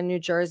somewhere in New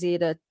Jersey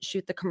to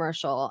shoot the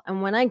commercial.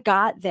 And when I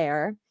got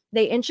there,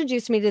 they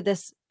introduced me to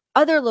this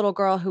other little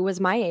girl who was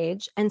my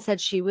age and said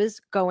she was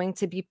going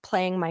to be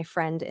playing my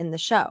friend in the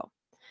show.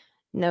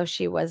 No,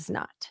 she was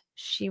not.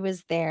 She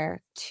was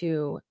there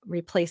to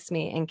replace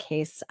me in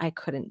case I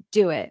couldn't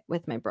do it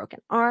with my broken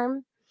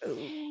arm. Oh,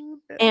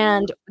 no.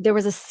 And there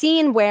was a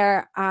scene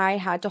where I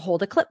had to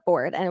hold a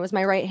clipboard, and it was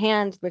my right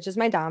hand, which is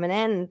my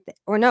dominant,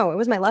 or no, it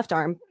was my left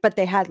arm, but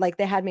they had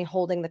me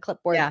holding the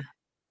clipboard. Yeah.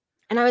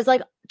 And I was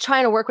like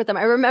trying to work with them.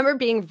 I remember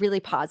being really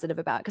positive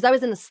about it because I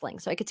was in a sling,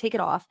 so I could take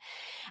it off.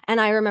 And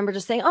I remember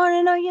just saying,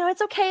 "Oh, no, no,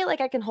 it's okay. Like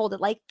I can hold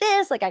it like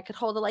this, like I could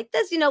hold it like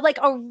this, like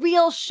a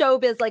real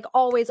showbiz, like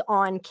always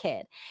on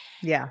kid."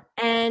 Yeah.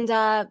 And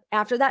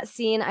after that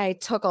scene, I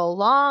took a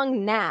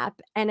long nap,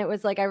 and it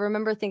was like I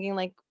remember thinking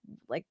like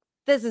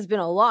this has been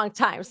a long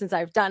time since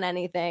I've done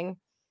anything.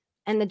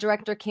 And the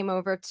director came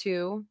over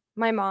to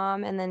my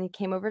mom, and then he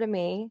came over to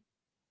me,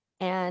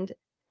 and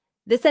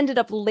this ended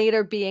up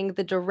later being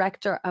the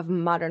director of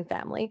Modern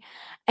Family.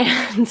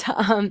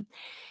 And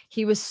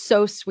he was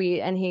so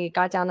sweet, and he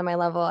got down to my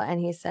level and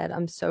he said,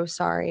 "I'm so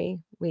sorry.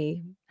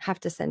 We have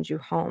to send you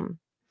home."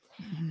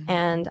 Mhm.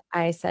 And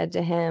I said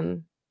to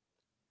him,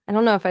 I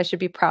don't know if I should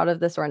be proud of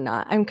this or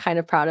not. I'm kind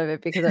of proud of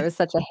it because I was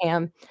such a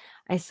ham.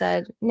 I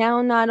said,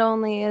 "Now not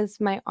only is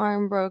my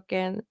arm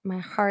broken, my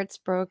heart's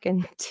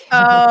broken too."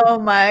 Oh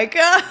my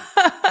god.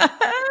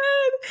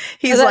 So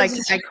He's that like,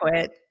 just "I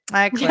quit.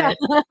 I yeah. quit.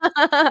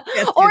 Can't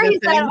do Or this he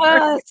said,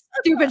 anymore."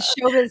 stupid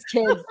showbiz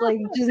kids, like,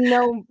 just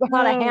know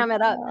how to Oh ham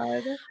it up.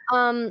 god.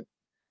 Um,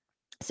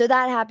 so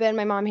that happened.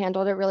 My mom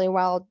handled it really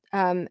well.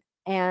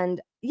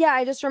 And yeah,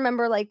 I just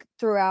remember like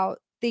throughout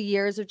the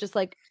years of just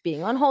like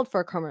being on hold for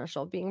a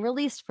commercial, being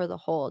released for the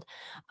hold,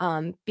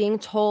 being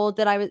told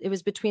that it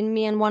was between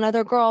me and one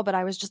other girl, but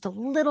I was just a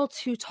little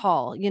too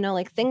tall,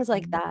 like things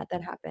like Mhm.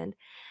 that happened.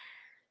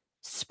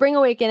 Spring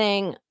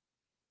Awakening,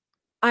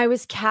 I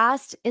was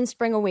cast in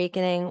Spring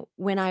Awakening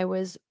when I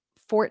was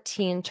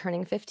 14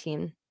 turning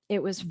 15.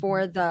 It was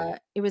Mhm.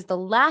 it was the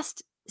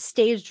last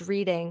staged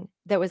reading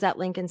that was at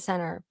Lincoln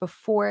Center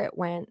before it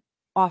went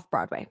off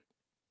Broadway.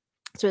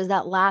 So it was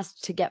that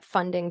last to get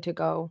funding to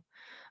go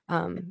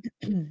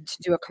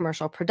to do a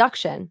commercial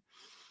production.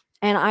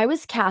 And I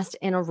was cast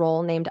in a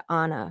role named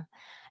Anna.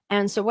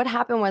 And so what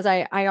happened was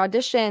I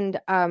auditioned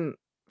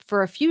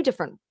for a few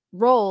different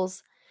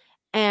roles.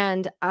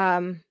 And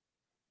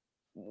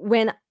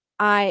when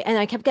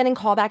I kept getting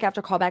callback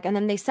after callback, and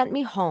then they sent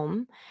me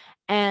home,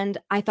 and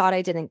I thought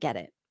I didn't get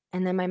it.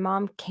 And then my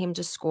mom came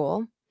to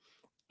school,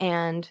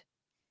 and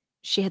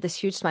she had this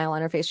huge smile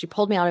on her face. She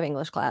pulled me out of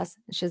English class.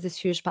 She has this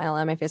huge smile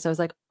on my face. I was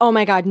like, "Oh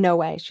my God, no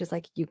way." She was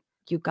like, You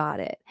got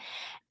it."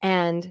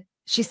 And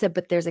she said,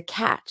 "But there's a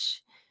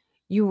catch.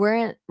 You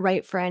weren't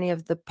right for any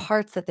of the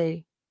parts that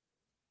they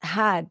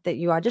had that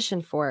you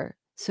auditioned for,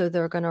 so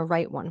they're gonna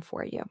write one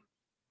for you."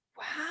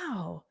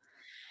 Wow.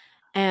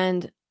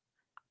 And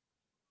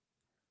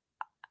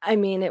I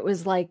mean, it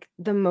was like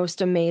the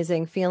most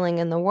amazing feeling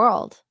in the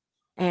world.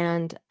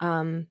 And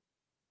Wow.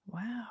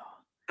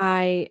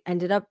 I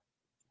ended up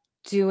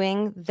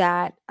doing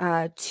that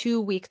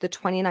 2 week, the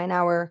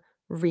 29-hour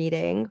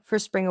reading for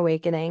Spring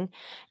Awakening,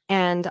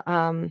 and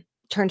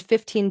turned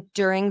 15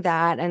 during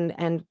that,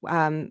 and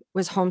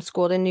was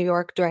homeschooled in New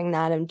York during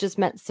that, and just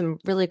met some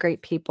really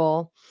great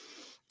people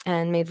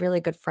and made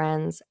really good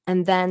friends.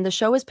 And then the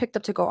show was picked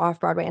up to go off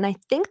Broadway. And I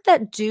think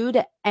that due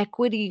to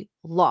equity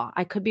law,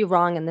 I could be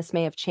wrong and this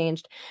may have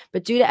changed,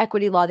 but due to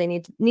equity law,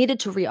 they needed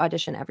to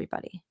re-audition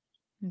everybody.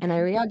 And I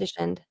Okay.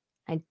 re-auditioned.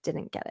 I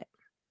didn't get it.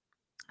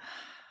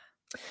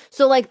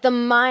 So like the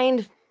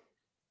mind,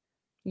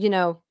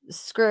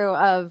 screw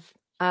of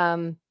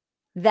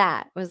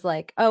that was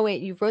like, "Oh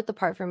wait, you wrote the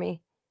part for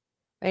me.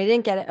 I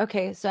didn't get it."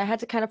 Okay. So I had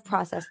to kind of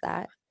process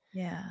that.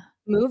 Yeah.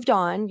 Moved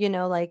on,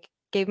 like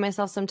gave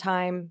myself some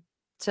time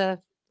to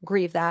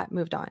grieve that,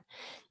 moved on.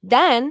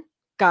 Then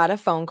got a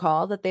phone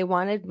call that they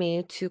wanted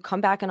me to come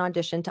back and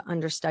audition to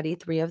understudy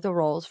 3 of the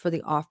roles for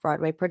the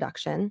off-Broadway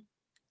production,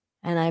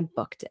 and I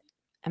booked it.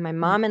 And my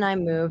mom and I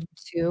moved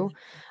to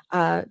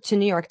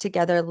New York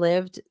together,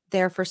 lived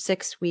there for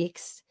 6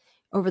 weeks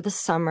over the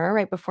summer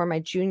right before my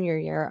junior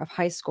year of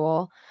high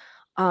school.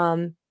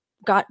 Um,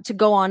 got to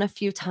go on a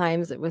few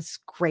times. It was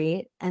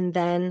great. And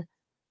then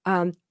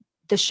um,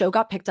 the show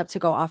got picked up to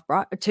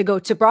go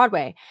to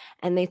Broadway,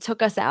 and they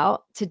took us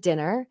out to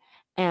dinner,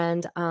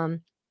 and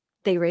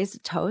they raised a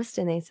toast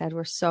and they said,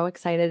 "We're so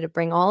excited to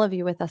bring all of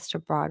you with us to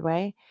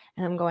Broadway."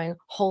 And I'm going,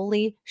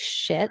 "Holy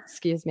shit,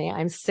 excuse me.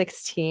 I'm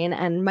 16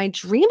 and my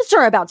dreams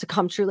are about to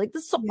come true. Like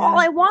this is all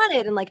Yeah. I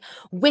wanted." And like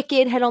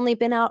Wicked had only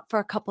been out for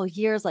a couple of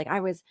years. Like I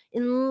was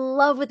in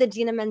love with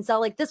Idina Menzel.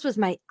 Like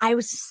I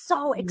was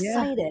so Yeah.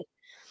 excited.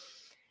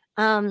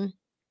 Um,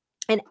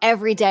 and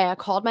every day I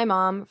called my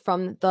mom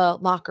from the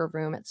locker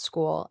room at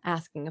school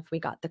asking if we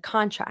got the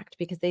contract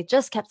because they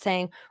just kept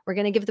saying, "We're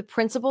going to give the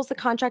principals the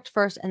contract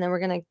first and then we're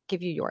going to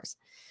give you yours."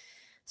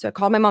 So I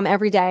called my mom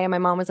every day and my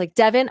mom was like,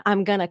 "Devyn,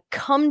 I'm going to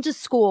come to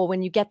school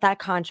when you get that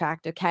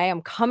contract. Okay.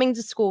 I'm coming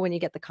to school when you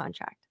get the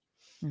contract."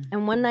 Mm.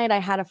 And one night I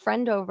had a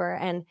friend over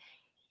and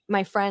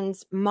my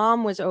friend's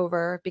mom was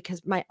over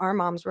because our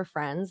moms were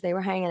friends. They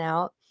were hanging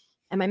out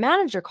and my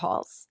manager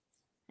calls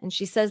and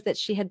she says that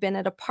she had been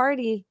at a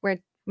party where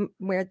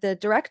the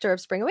director of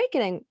Spring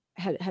Awakening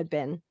had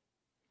been.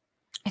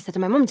 I said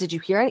to my mom, did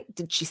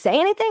she say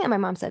anything?" And my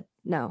mom said,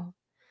 "No."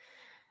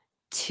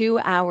 2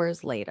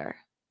 hours later,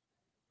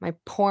 my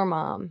poor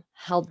mom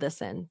held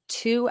this in.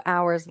 2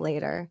 hours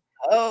later,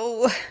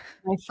 Oh.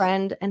 my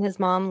friend and his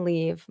mom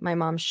leave. My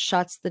mom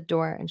shuts the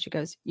door and she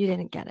goes, "You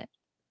didn't get it."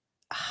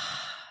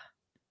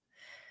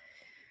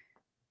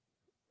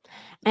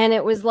 And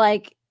it was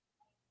like,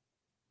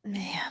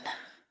 Man.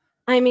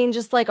 I mean,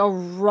 just like a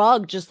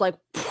rug, just like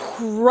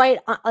right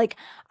on, like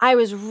I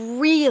was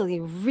really,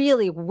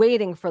 really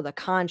waiting for the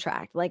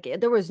contract. Like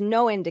there was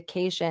no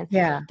indication.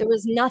 Yeah. There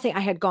was nothing. I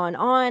had gone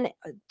on,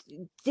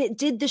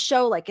 did the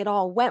show, like it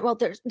all went well.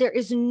 There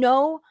is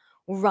no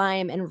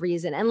rhyme and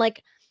reason. And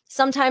like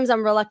sometimes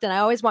I'm reluctant. I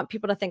always want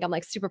people to think I'm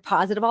like super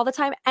positive all the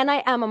time. And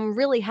I am. I'm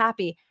really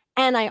happy.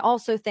 And I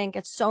also think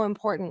it's so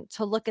important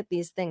to look at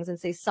these things and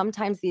say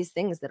sometimes these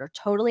things that are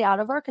totally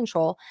out of our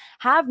control,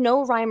 have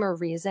no rhyme or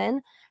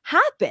reason,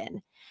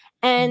 happen.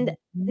 And Mhm.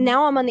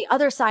 now I'm on the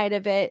other side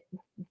of it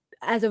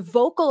as a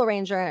vocal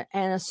arranger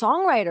and a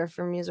songwriter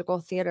for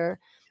musical theater.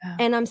 Yeah.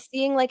 And I'm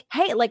seeing like,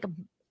 hey, like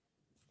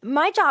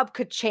my job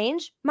could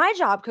change. My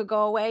job could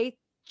go away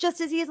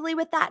just as easily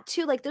with that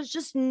too. Like there's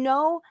just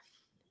no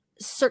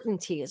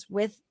certainties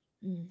with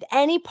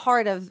any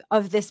part of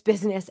this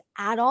business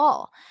at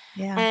all.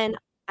 Yeah. And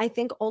I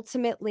think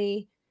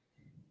ultimately,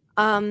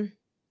 um,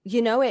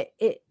 you know,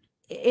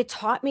 it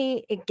taught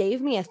me, it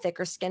gave me a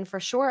thicker skin for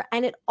sure.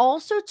 And it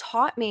also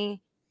taught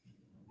me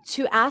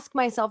to ask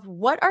myself,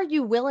 what are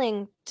you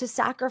willing to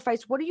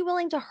sacrifice? What are you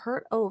willing to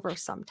hurt over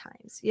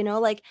sometimes? You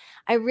know, like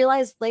I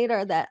realized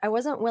later that I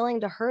wasn't willing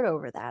to hurt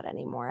over that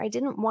anymore. I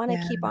didn't want to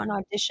Yeah. keep on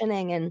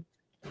auditioning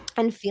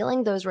and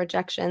feeling those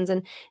rejections.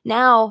 And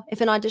now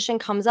if an audition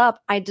comes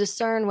up, I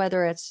discern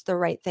whether it's the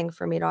right thing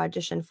for me to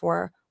audition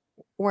for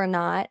or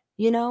not,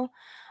 you know?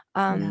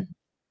 Yeah. Um,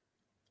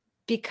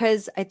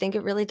 because I think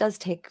it really does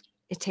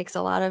it takes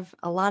a lot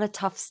of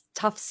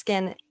tough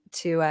skin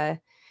to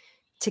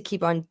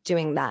keep on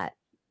doing that.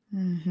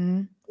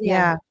 Hmm. Yeah.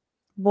 Yeah.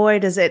 Boy,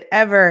 does it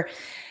ever.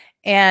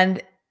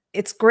 And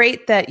it's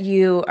great that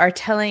you are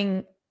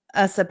telling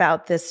us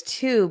about this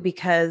too,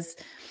 because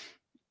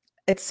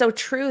it's so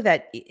true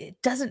that it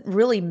doesn't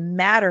really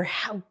matter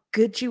how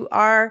good you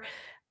are,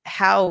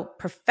 how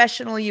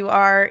professional you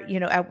are,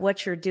 at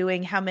what you're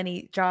doing, how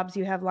many jobs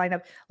you have lined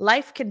up.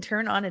 Life can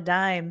turn on a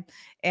dime,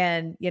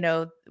 and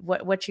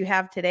what you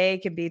have today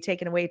can be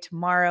taken away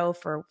tomorrow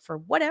for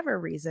whatever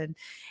reason.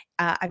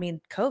 I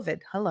mean,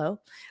 COVID, hello.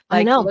 I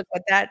Like, know. look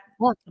what that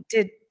Yeah.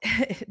 did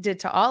did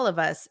to all of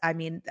us. I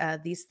mean,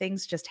 these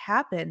things just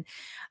happen.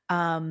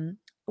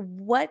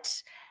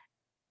 What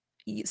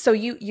so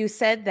you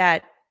said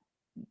that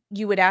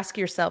you would ask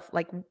yourself,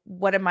 like,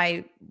 what am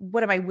I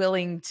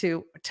willing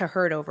to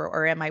hurt over,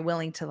 or am I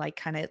willing to, like,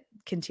 kind of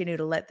continue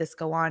to let this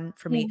go on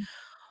for me? Yeah.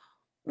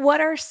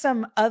 What are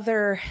some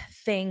other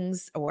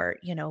things, or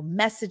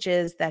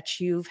messages that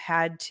you've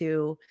had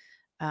to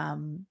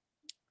um,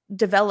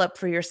 develop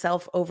for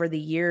yourself over the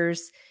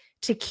years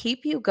to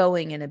keep you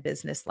going in a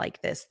business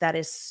like this that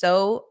is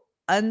so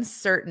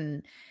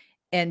uncertain,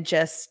 and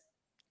just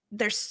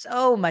there's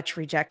so much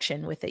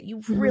rejection with it?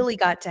 You've Mhm. really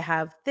got to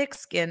have thick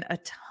skin, a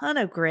ton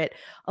of grit,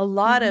 a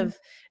lot Mhm. of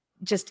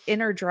just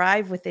inner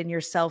drive within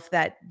yourself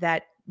that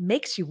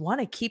makes you want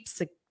to keep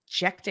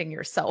subjecting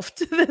yourself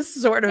to this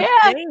sort of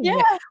Yeah, thing.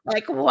 yeah.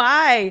 Like,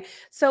 why?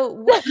 So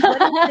what is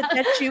it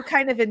that you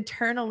kind of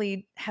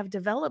internally have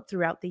developed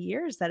throughout the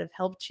years that have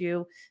helped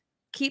you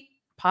keep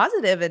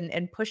positive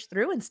and push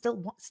through and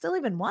still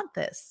even want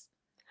this?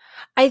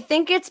 I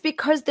think it's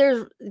because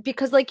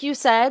like you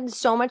said,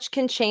 so much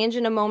can change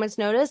in a moment's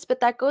notice,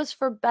 but that goes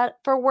for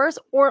worse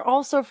or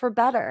also for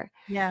better.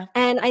 Yeah.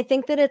 And I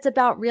think that it's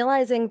about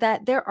realizing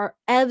that there are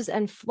ebbs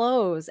and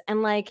flows.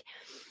 And like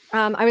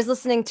I was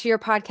listening to your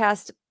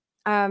podcast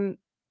um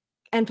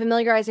and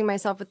familiarizing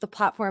myself with the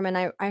platform, and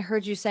I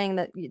heard you saying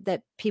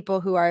that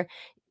people who are,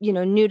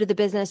 new to the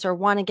business or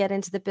want to get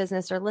into the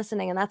business are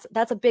listening, and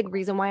that's a big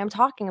reason why I'm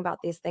talking about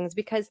these things,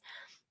 because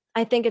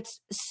I think it's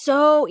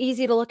so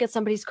easy to look at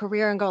somebody's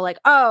career and go like,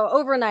 oh,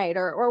 overnight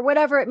or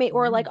whatever it may,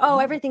 or like, oh,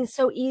 Mhm. everything's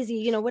so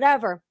easy,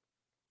 whatever.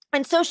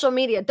 And social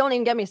media, don't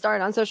even get me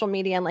started on social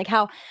media and like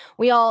how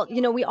we all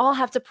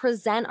have to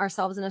present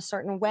ourselves in a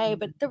certain way.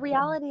 But the Mhm.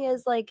 reality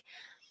is, like,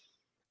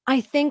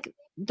 I think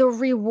the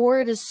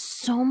reward is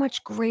so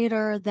much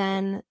greater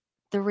than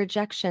the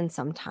rejection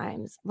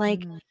sometimes.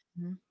 Like,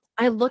 Mhm.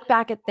 I look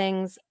back at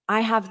things,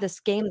 I have this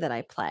game that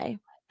I play,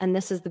 and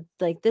this is the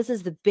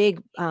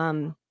big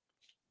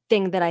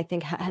thing that I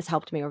think has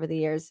helped me over the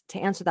years to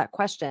answer that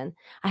question.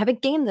 I have a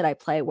game that I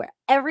play where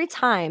every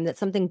time that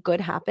something good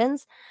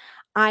happens,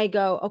 I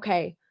go,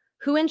 okay,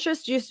 who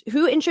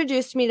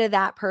introduced me to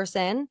that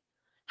person?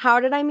 How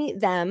did I meet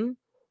them?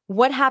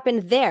 What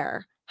happened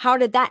there? How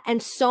did that?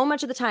 And so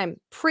much of the time,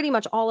 pretty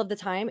much all of the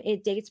time,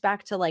 it dates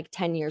back to like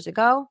 10 years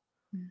ago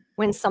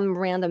when some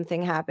random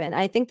thing happened.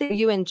 I think that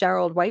you and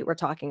Gerald White were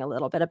talking a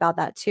little bit about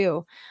that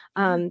too.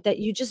 Yeah. That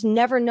you just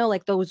never know,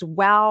 like those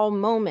wow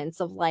moments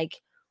of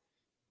like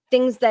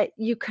things that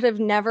you could have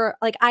never,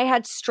 like I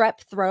had strep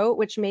throat,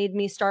 which made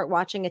me start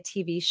watching a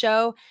TV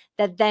show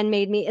that then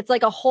made me, it's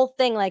like a whole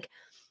thing, like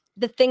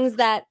the things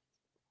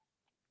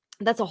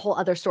that's a whole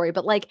other story,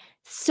 but like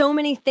so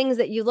many things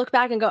that you look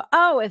back and go,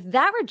 oh, if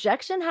that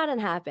rejection hadn't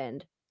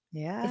happened, if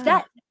Yeah.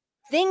 that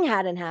thing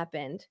hadn't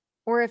happened,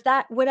 or if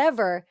that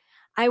whatever,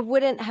 I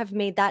wouldn't have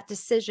made that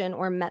decision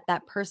or met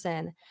that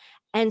person.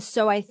 And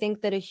so I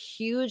think that a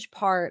huge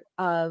part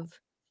of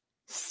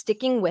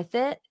sticking with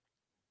it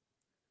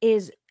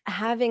is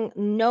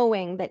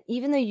knowing that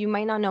even though you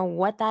might not know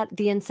what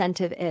the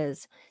incentive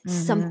is, Mm-hmm.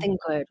 something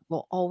good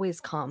will always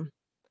come.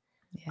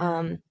 Yeah.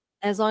 Um,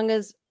 as long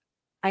as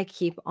I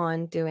keep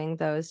on doing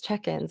those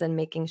check-ins and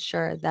making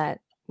sure that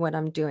what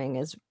I'm doing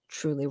is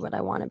truly what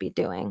I want to be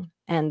doing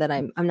and that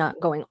I'm not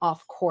going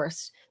off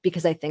course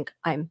because I think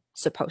I'm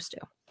supposed to,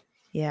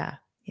 Yeah.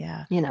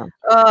 Yeah. you know.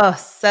 Oh,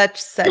 such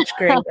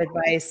great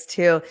advice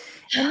too.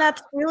 And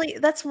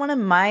that's one of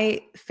my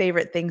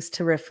favorite things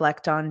to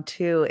reflect on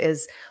too,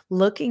 is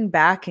looking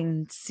back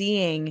and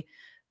seeing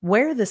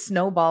where the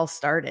snowball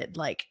started.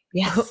 Like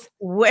Yes.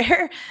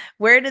 where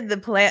where did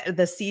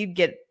the seed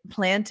get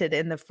planted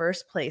in the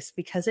first place?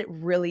 Because it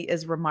really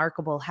is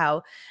remarkable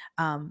how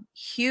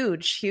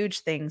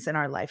huge things in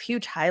our life,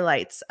 huge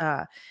highlights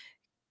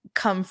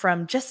come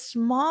from just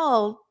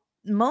small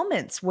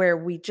moments where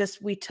we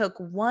took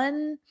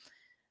one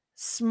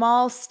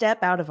small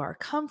step out of our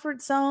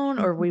comfort zone,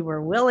 or we Mhm.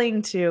 were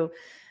willing to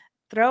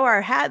throw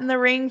our hat in the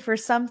ring for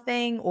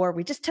something, or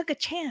we just took a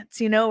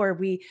chance, or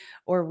we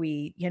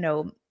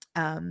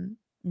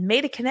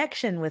made a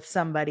connection with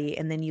somebody,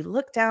 and then you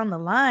look down the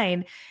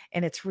line,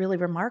 and it's really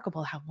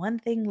remarkable how one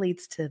thing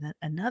leads to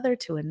another,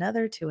 to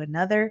another, to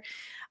another.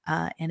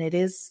 And it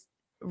is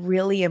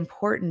really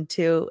important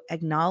to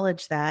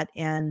acknowledge that,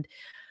 and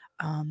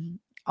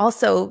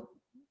also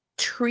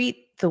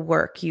treat the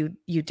work you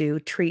do,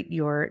 treat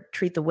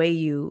the way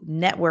you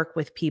network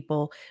with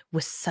people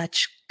with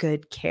such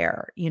good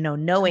care, Oh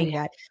knowing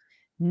yeah. that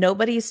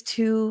nobody's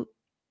too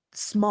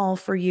small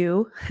for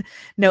you.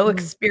 No Mhm.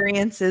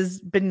 experience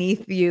is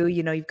beneath you.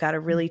 You've got to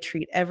really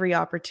treat every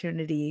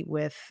opportunity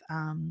with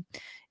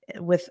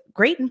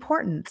great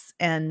importance,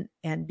 and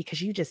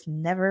because you just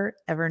never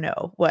ever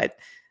know what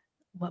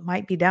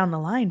might be down the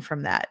line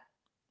from that.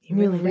 You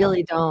You really don't.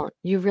 really don't.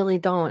 You really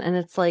don't. And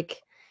it's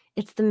like,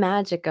 it's the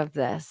magic of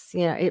this.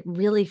 It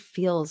really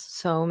feels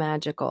so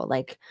magical.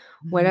 Like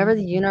whatever Mhm.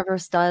 the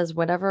universe does,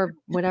 whatever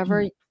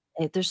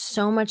there's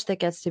so much that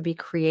gets to be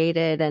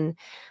created and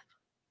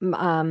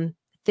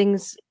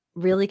things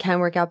really can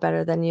work out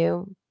better than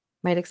you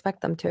might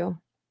expect them to.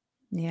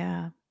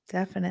 Yeah,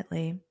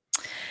 definitely.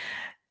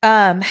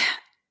 Um,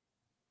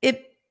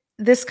 it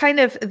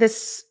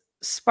this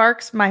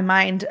sparks my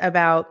mind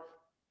about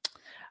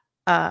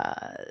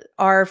uh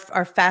our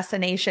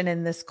fascination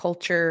in this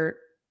culture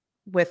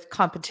with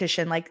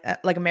competition, like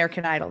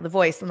American Idol, The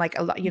Voice, and like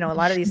a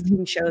lot of these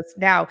TV shows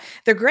now.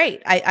 They're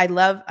great. I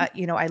love I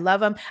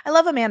love them. I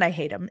love them and I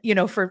hate them,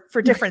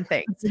 for different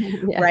things,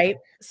 Yeah. right?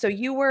 So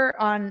you were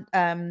on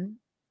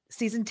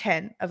season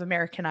 10 of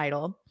American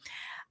Idol.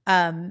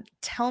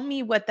 Tell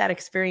me what that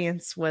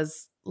experience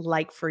was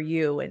like for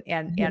you,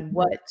 and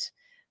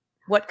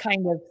what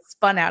kind of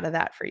spun out of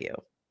that for you.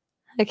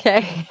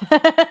 Okay.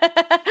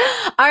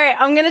 All right,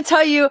 I'm gonna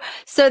tell you.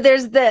 So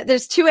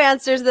there's two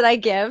answers that I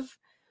give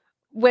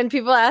when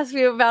people ask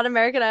me about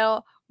American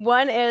Idol.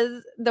 One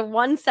is the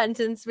one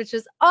sentence, which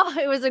is, "Oh,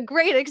 it was a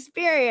great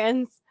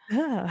experience."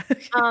 Ah.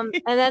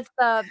 And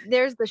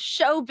there's the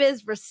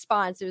showbiz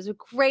response. It was a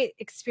great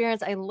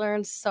experience. I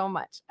learned so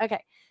much.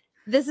 Okay.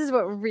 This is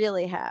what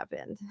really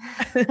happened.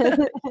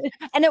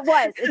 And it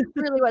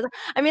truly was.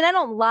 I mean, I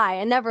don't lie.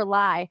 I never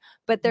lie,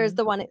 but there's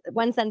Mhm. the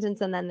one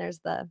sentence and then there's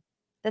the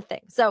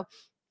thing. So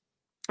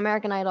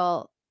American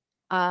Idol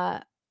uh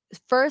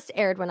first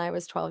aired when I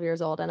was 12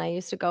 years old, and I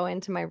used to go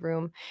into my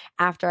room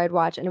after I'd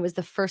watch, and it was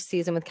the first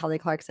season with Kelly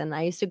Clarkson.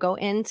 I used to go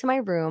into my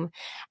room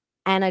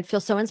and I'd feel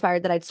so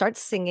inspired that I'd start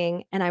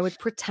singing and I would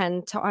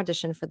pretend to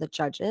audition for the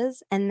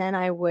judges, and then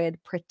I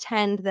would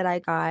pretend that I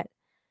got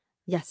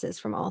yeses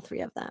from all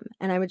three of them,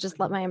 and I would just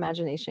let my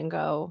imagination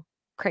go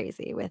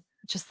crazy with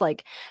just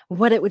like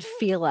what it would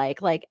feel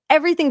like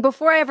everything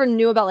before I ever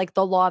knew about like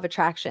the law of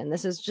attraction.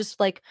 This is just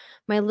like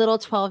my little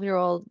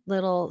 12-year-old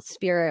little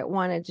spirit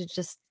wanted to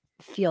just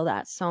feel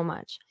that so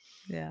much.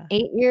 Yeah.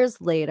 8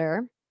 years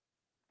later,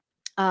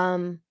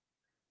 um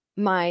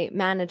my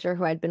manager,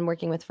 who I'd been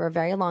working with for a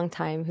very long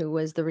time, who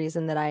was the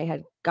reason that I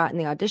had gotten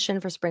the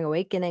audition for Spring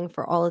Awakening,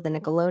 for all of the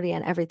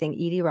Nickelodeon, everything,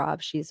 Edie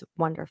Robb, she's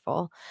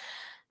wonderful,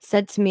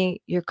 said to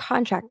me, "Your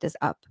contract is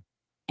up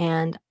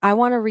and I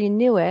want to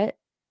renew it,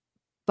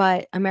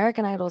 but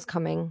American Idol is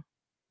coming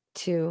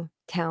to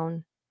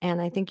town and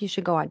I think you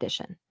should go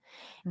audition."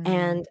 Mm.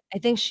 And I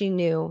think she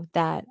knew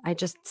that I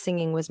just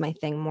singing was my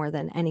thing more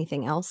than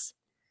anything else.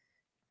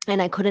 And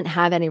I couldn't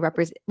have any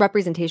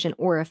representation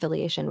or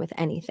affiliation with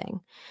anything.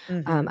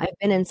 Mhm. I've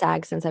been in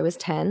SAG since I was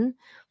 10,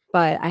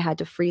 but I had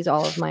to freeze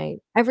all of my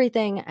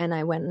everything, and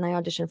I went and I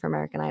auditioned for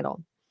American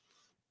Idol.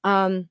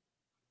 Um,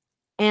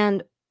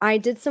 and I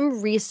did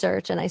some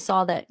research, and I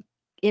saw that,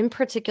 in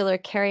particular,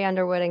 Carrie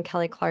Underwood and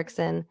Kelly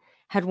Clarkson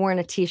had worn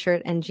a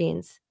t-shirt and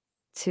jeans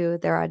to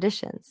their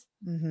auditions.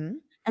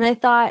 Mhm. And I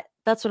thought,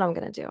 that's what I'm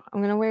gonna do.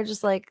 I'm gonna wear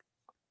just like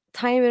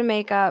tiny bit of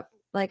makeup.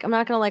 Like I'm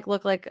not gonna like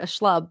look like a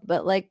schlub,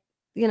 but like,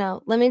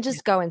 let me Yeah.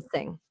 just go and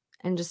sing.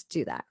 and just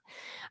do that.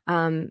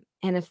 And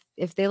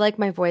if they like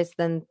my voice,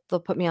 then they'll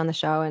put me on the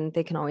show, and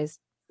they can always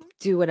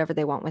do whatever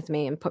they want with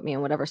me and put me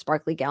in whatever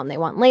sparkly gown they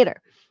want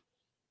later.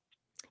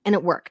 And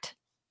it worked.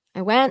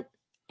 I went,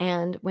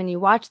 and when you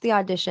watch the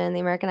audition, the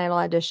American Idol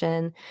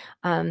audition,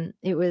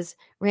 it was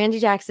Randy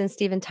Jackson,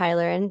 Steven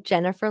Tyler, and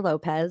Jennifer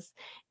Lopez,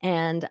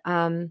 and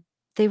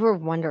they were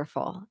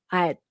wonderful.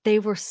 They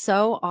were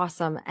so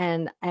awesome,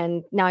 and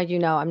now you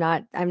know I'm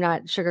not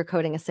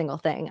sugarcoating a single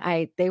thing.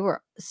 They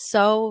were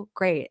so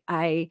great.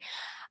 I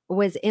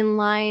was in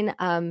line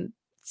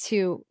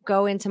to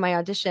go into my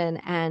audition,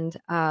 and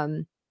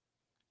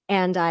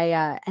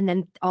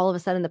then all of a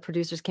sudden the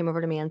producers came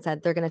over to me and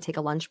said they're going to take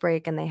a lunch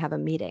break and they have a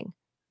meeting.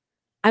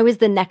 I was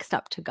the next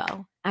up to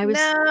go. I was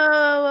like,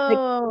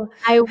 No.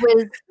 I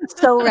was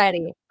so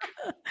ready.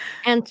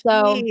 And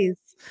so Jeez.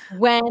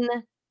 when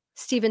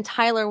Steven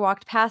Tyler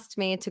walked past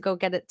me to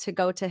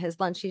go to his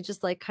lunch, he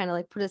just like kind of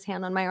like put his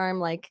hand on my arm,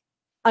 like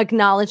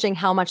acknowledging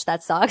how much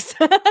that sucks.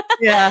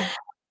 Yeah.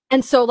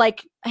 And so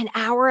like an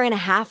hour and a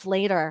half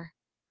later,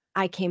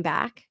 I came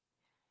back.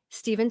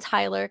 Steven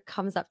Tyler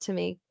comes up to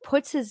me,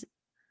 puts his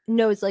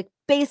nose like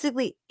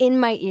basically in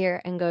my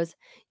ear and goes,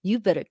 "You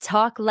better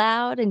talk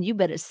loud and you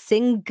better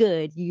sing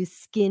good, you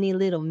skinny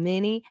little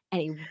mini."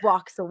 And he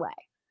walks away.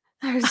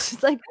 I was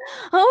just like,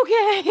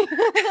 okay.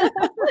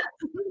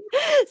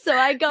 So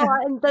I go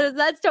on, and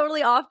that's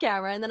totally off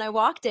camera. And then I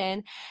walked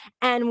in,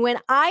 and when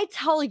I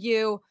tell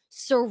you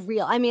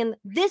surreal, I mean,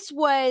 this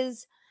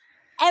was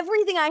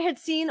everything I had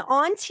seen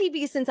on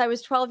TV since I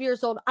was 12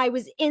 years old. I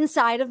was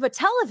inside of a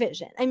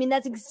television. I mean,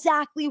 that's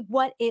exactly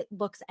what it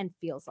looks and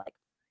feels like.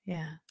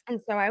 Yeah.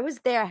 And so I was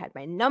there. I had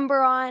my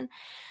number on,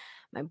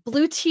 my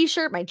blue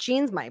t-shirt, my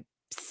jeans, my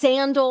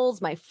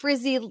sandals, my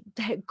frizzy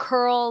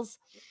curls.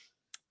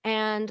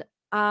 And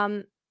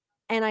I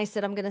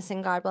said, I'm going to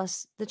sing God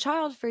Bless the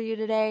Child for you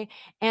today.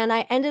 And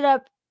I ended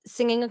up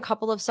singing a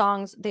couple of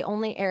songs. They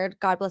only aired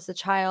God Bless the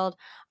Child.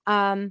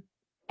 And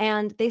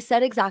they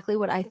said exactly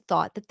what I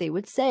thought that they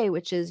would say,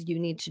 which is you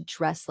need to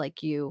dress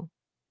like you.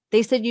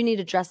 They said you need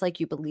to dress like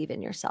you believe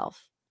in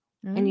yourself.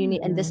 And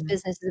and this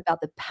business is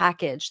about the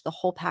package. The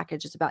whole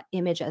package is about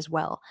image as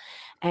well.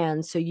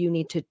 And so you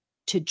need to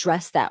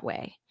dress that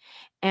way.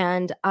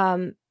 And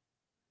I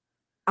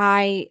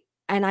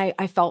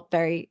felt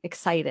very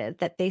excited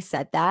that they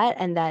said that,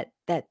 and that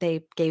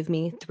they gave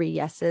me 3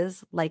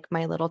 yeses like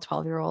my little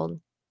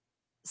 12-year-old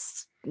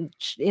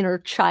inner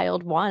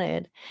child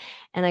wanted.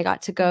 And I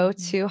got to go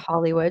to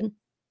Hollywood,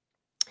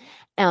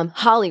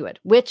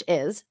 which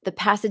is the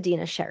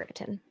Pasadena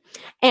Sheraton.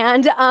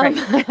 And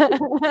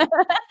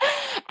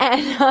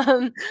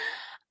and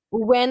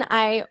when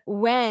I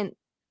went,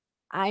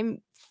 I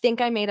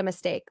think I made a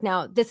mistake.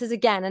 Now, this is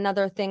again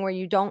another thing where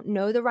you don't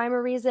know the rhyme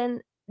or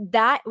reason.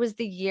 That was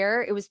the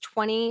year. It was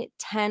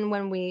 2010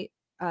 when we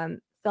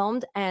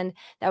filmed, and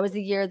that was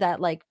the year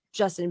that like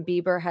Justin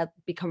Bieber had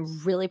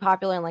become really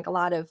popular, and like a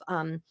lot of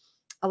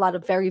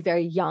very,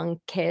 very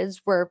young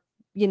kids were,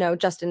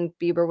 Justin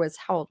Bieber was,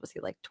 how old was he?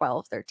 Like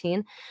 12,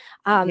 13.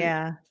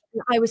 Yeah.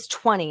 I was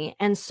 20.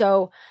 And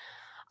so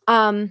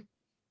I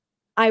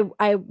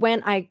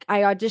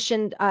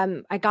auditioned,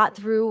 I got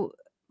through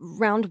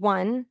round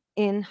 1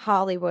 in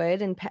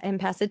Hollywood in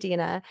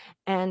Pasadena,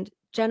 and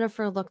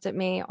Jennifer looked at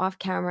me off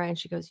camera and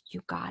she goes,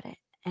 "You got it."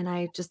 And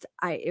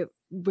it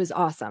was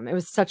awesome. It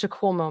was such a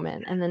cool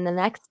moment. And then the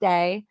next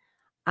day,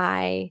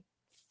 I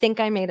think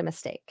I made a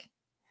mistake.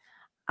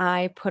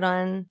 I put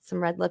on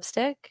some red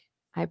lipstick.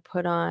 I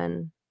put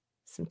on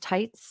some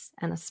tights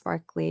and a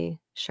sparkly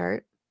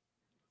shirt.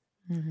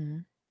 Mm-hmm.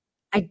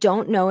 I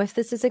don't know if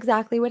this is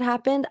exactly what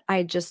happened.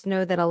 I just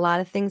know that a lot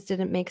of things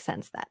didn't make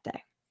sense that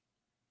day.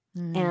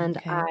 And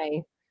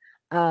Okay.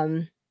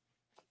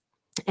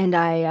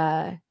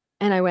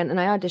 I went and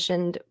I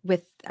auditioned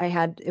with,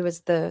 it was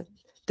the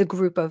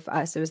group of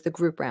us. It was the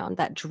group round,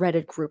 that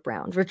dreaded group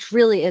round, which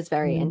really is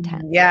very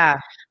intense. Yeah.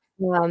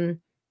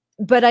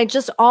 But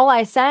all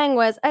I sang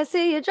was, "I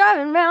see you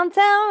driving around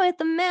town with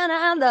the man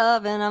I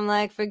love." And I'm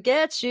like,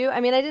 "Forget you."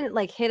 I mean, I didn't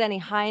like hit any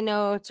high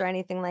notes or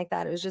anything like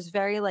that. It was just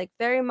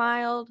very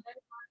mild,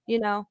 you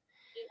know.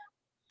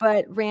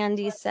 But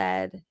Randy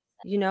said,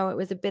 "It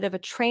was a bit of a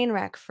train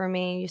wreck for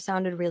me. You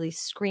sounded really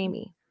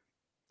screamy."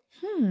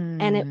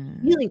 And it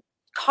really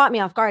caught me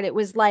off guard. It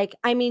was like,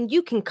 I mean,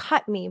 you can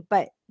cut me,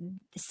 but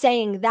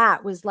saying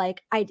that was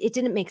like, it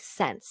didn't make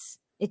sense.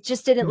 It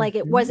just didn't, like,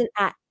 it wasn't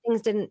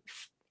things didn't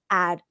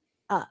add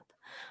up.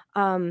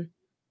 And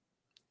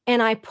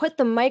I put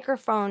the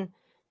microphone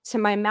to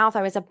my mouth.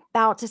 I was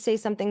about to say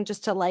something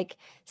just to like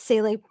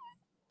say like,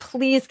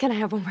 "Please, can I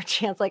have one more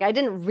chance?" Like, I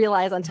didn't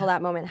realize until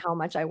that moment how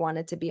much I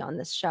wanted to be on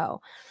this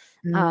show.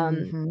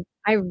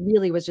 I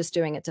really was just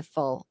doing it to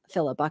fill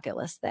a bucket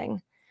list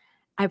thing.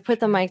 I put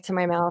the mic to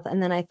my mouth,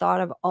 and then I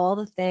thought of all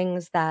the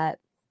things that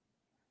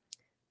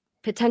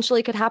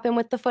potentially could happen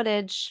with the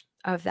footage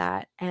of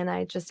that. And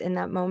I just, in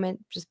that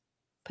moment, just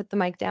put the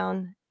mic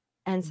down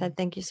and said,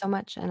 "Thank you so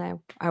much."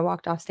 And I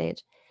walked off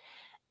stage.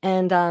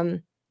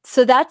 And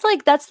so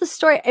that's the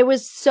story. It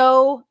was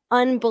so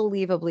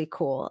unbelievably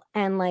cool.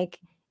 And like,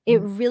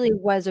 it really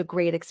was a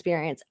great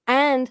experience.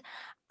 And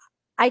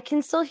I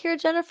can still hear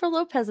Jennifer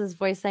Lopez's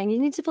voice saying, "You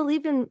need to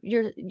believe in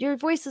your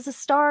voice is a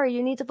star.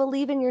 You need to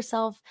believe in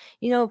yourself.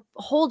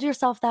 Hold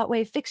yourself that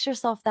way, fix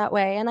yourself that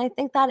way." And I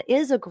think that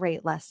is a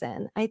great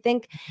lesson. I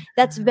think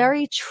that's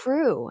very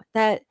true.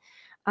 That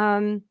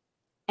um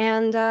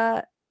and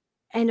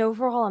and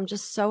overall, I'm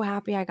just so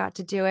happy I got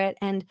to do it.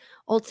 And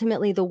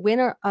ultimately, the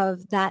winner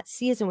of that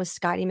season was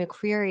Scotty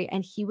McCreery,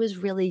 and he was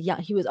really young.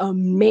 He was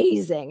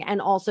amazing,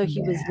 and also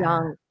he was Yeah.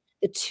 young.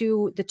 The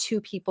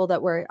two people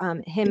that were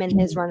him and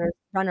his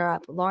runner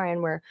up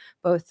Lauren were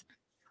both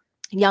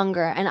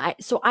younger. And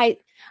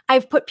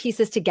I've put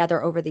pieces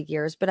together over the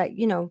years, but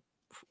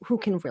who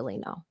can really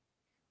know?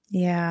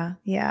 Yeah.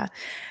 Yeah.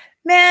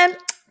 Man,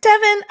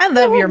 Devyn, I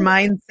love your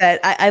mindset.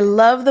 I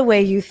love the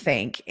way you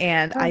think,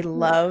 and I Oh, thanks.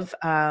 love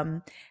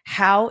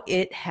how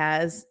it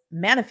has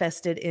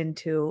manifested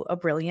into a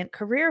brilliant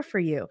career for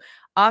you. Thank you.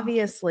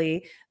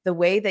 Obviously, the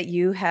way that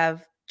you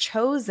have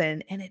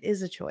chosen, and it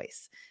is a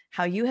choice,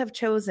 how you have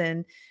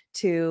chosen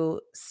to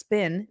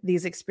spin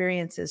these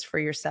experiences for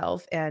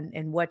yourself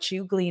and what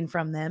you glean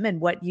from them and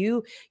what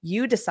you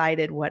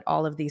decided what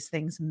all of these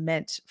things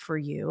meant for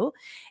you,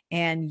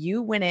 and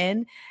you went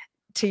in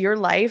to your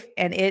life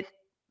and it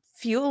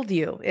fueled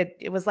you.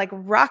 It was like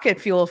rocket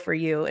fuel for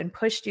you and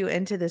pushed you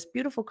into this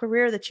beautiful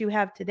career that you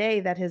have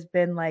today that has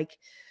been like,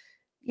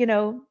 you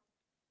know,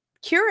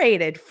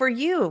 curated for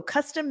you,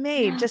 custom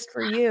made Yeah. just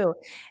for you.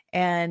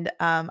 And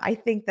I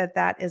think that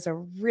that is a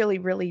really,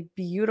 really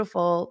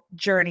beautiful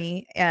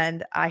journey.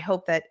 And I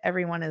hope that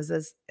everyone is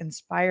as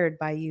inspired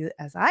by you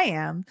as I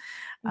am.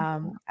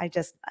 Thank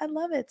you. I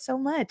love it so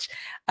much.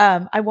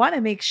 I want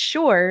to make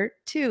sure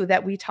too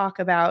that we talk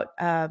about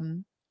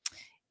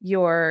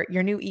your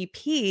new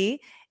EP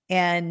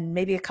and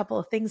maybe a couple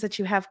of things that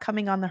you have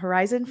coming on the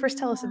horizon. First,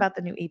 tell us Yeah. about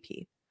the new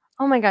EP.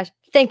 Oh my gosh.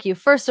 Thank you.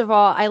 First of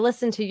all, I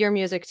listen to your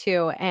music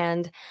too,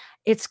 and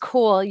it's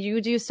cool. You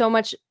have so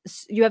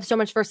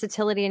much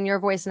versatility in your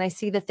voice, and I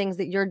see the things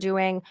that you're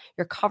doing,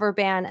 your cover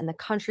band and the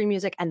country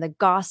music and the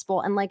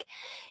gospel. And like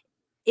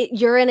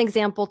you're an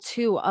example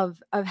too of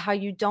how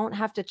you don't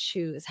have to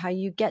choose, how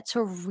you get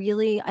to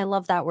really, I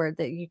love that word,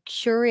 that you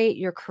curate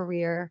your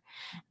career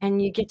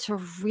and you get to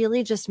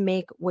really just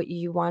make what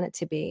you want it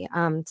to be.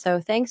 So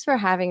thanks for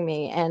having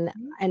me, and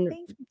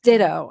Thank you.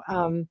 ditto.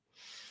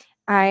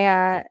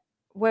 I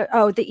what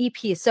oh the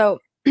EP. So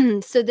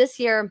so this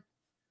year,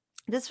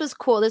 this was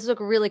cool. This was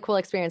a really cool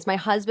experience. My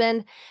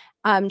husband,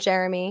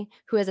 Jeremy,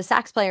 who is a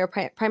sax player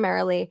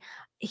primarily,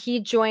 he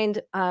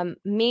joined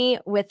me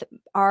with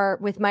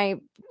my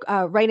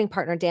writing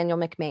partner Daniel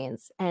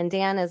McMains, and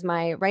Dan is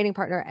my writing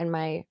partner and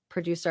my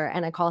producer,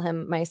 and I call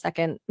him my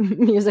second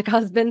music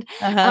husband.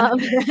 Uh-huh. Um,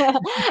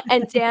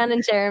 and Dan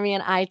and Jeremy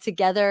and I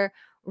together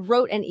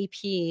wrote an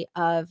EP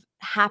of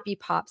happy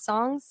pop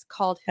songs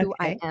called "Who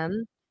I Okay.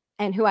 Am,"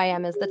 and "Who I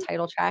Am" is the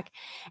title track,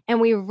 and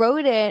we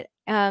wrote it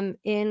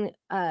in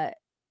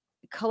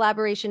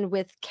collaboration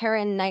with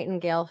Karen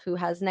Nightingale, who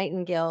has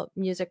Nightingale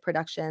Music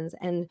Productions,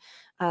 and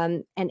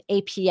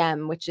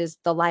APM, which is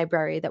the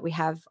library that we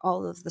have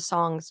all of the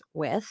songs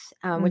with,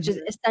 which is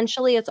Mhm.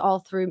 essentially it's all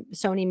through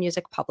Sony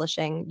Music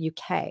Publishing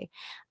UK.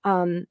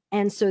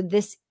 And so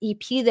this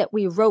EP that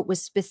we wrote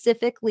was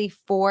specifically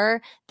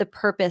for the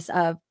purpose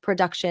of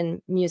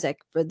production music,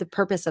 for the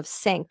purpose of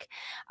sync.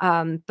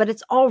 But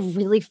it's all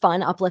really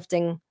fun,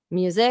 uplifting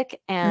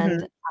music.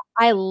 And Mhm.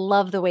 I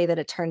love the way that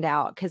it turned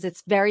out because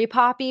it's very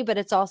poppy, but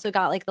it's also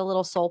got like the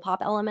little soul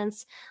pop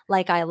elements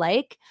like I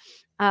like.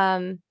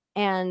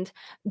 And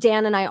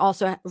Dan and I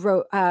also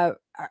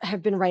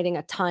have been writing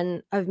a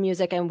ton of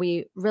music, and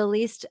we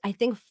released, I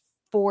think,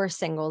 4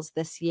 singles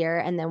this year,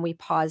 and then we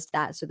paused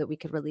that so that we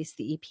could release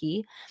the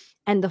EP.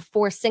 And the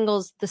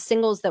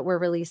singles that we're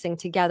releasing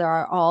together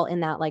are all in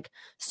that like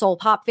soul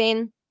pop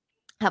vein,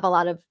 have a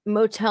lot of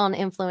Motown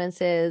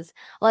influences,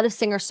 a lot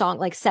of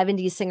like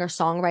 70s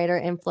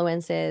singer-songwriter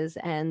influences,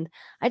 and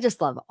I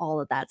just love all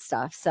of that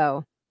stuff.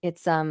 So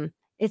it's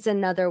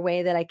another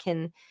way that I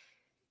can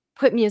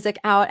put music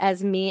out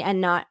as me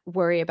and not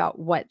worry about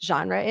what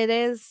genre it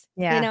is,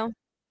 you Yeah. know?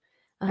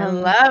 I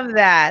Um, love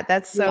that.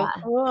 That's so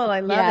yeah. cool. I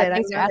love Yeah, it. I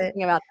thanks for love it.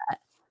 asking about that.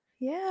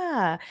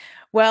 Yeah.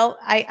 Well,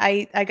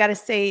 I gotta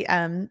say,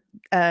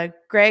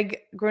 Greg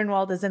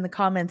Grunwald is in the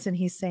comments and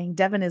he's saying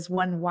Devyn is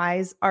one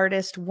wise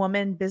artist,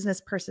 woman, business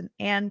person,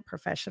 and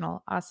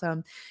professional.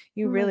 Awesome. Oh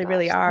You my really,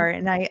 really gosh, are.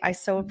 thank And I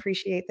so you.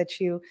 appreciate that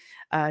you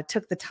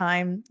took the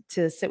time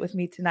to sit with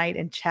me tonight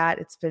and chat.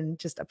 It's been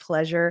just a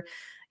pleasure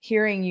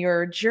hearing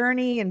your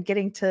journey and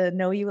getting to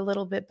know you a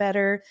little bit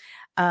better.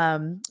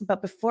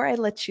 But before I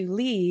let you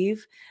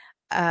leave,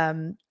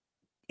 um,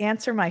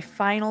 answer my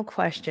final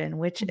question,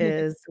 which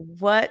is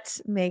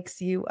what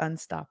makes you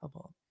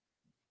unstoppable?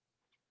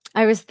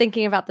 I was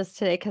thinking about this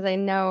today because I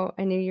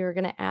knew you were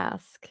gonna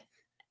ask.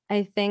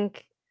 I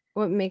think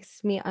what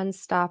makes me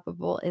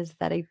unstoppable is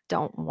that I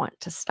don't want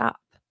to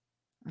stop.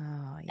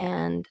 Oh, yeah.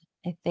 And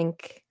I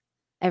think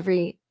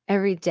every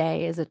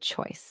day is a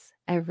choice.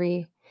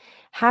 Every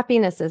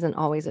happiness isn't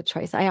always a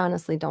choice. I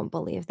honestly don't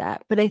believe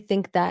that. But I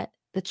think that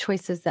the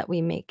choices that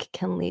we make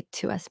can lead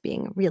to us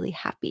being really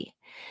happy.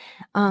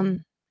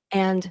 And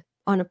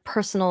on a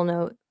personal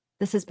note,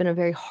 this has been a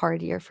very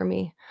hard year for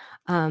me,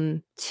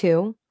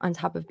 too, on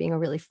top of being a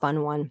really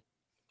fun one.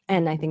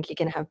 And I think you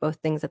can have both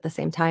things at the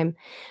same time.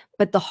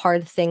 But the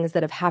hard things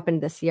that have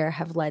happened this year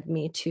have led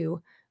me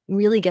to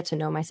really get to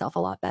know myself a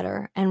lot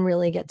better and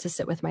really get to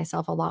sit with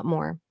myself a lot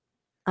more.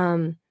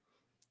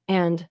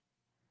 And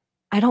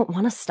I don't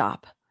want to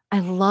stop. I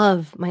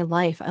love my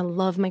life. I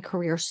love my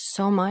career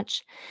so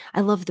much.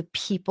 I love the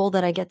people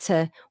that I get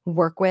to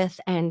work with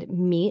and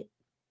meet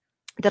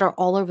that are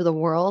all over the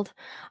world.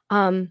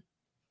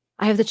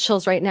 I have the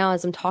chills right now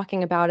as I'm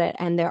talking about it.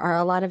 And there are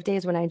a lot of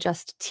days when I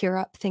just tear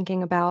up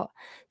thinking about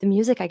the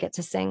music I get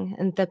to sing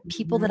and the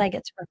people that I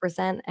get to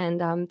represent and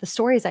the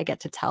stories I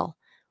get to tell,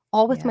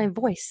 all with my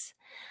voice,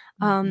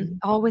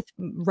 all with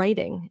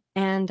writing.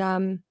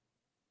 And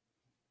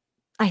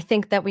I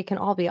think that we can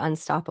all be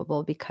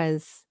unstoppable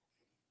because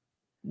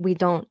we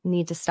don't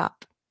need to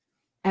stop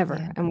ever.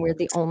 Yeah. And we're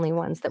the only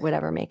ones that would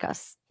ever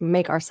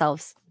make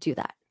ourselves do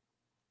that.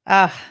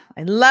 I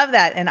love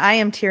that. And I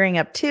am tearing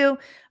up too.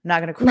 I'm not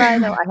going to cry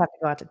though. I have to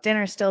go out to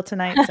dinner still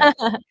tonight. So.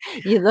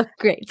 You look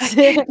great.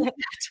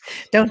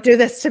 Don't do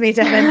this to me,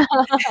 Devyn.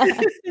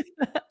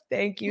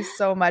 Thank you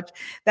so much.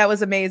 That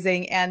was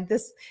amazing. And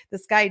this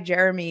guy,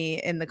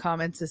 Jeremy, in the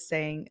comments is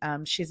saying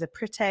she's a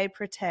pretty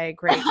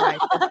great wife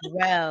as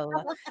well.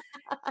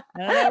 I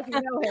don't know if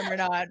you know him or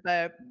not,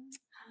 but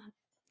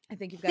I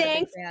think you've got a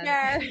big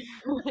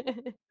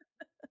fan.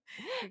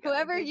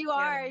 Whoever you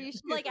are, you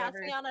should ask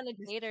me out on a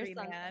date or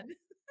something.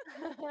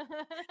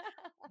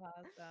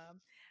 Awesome.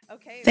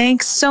 Okay.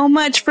 Thanks so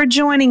much for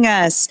joining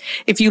us.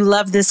 If you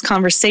love this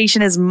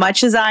conversation as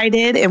much as I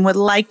did and would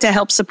like to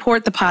help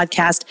support the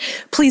podcast,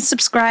 please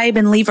subscribe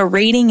and leave a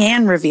rating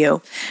and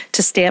review.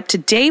 To stay up to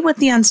date with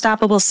The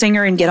Unstoppable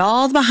Singer and get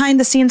all the behind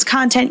the scenes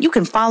content, you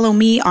can follow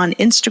me on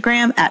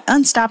Instagram at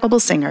Unstoppable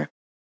Singer.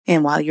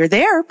 And while you're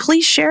there,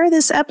 please share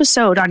this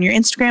episode on your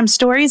Instagram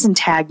stories and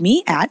tag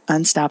me at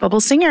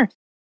Unstoppable Singer.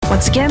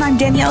 Once again, I'm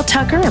Danielle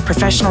Tucker, a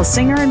professional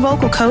singer and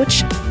vocal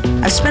coach.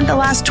 I've spent the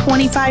last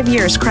 25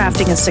 years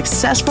crafting a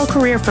successful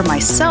career for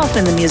myself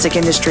in the music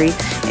industry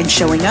and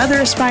showing other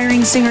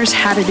aspiring singers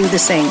how to do the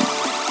same.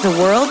 The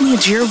world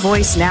needs your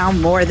voice now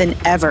more than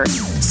ever.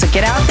 So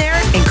get out there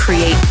and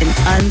create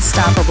an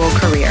unstoppable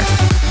career.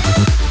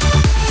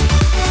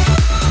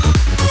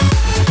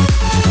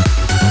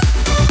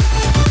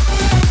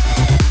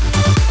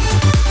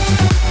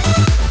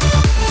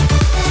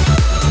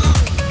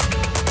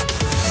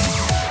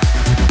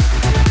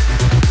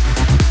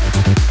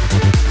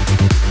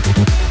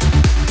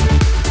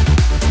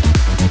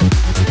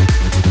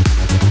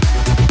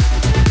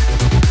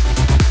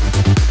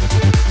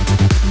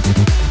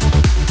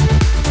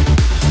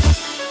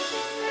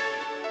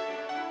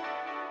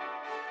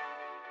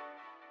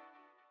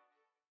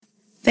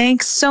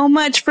 Thanks so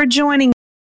much for joining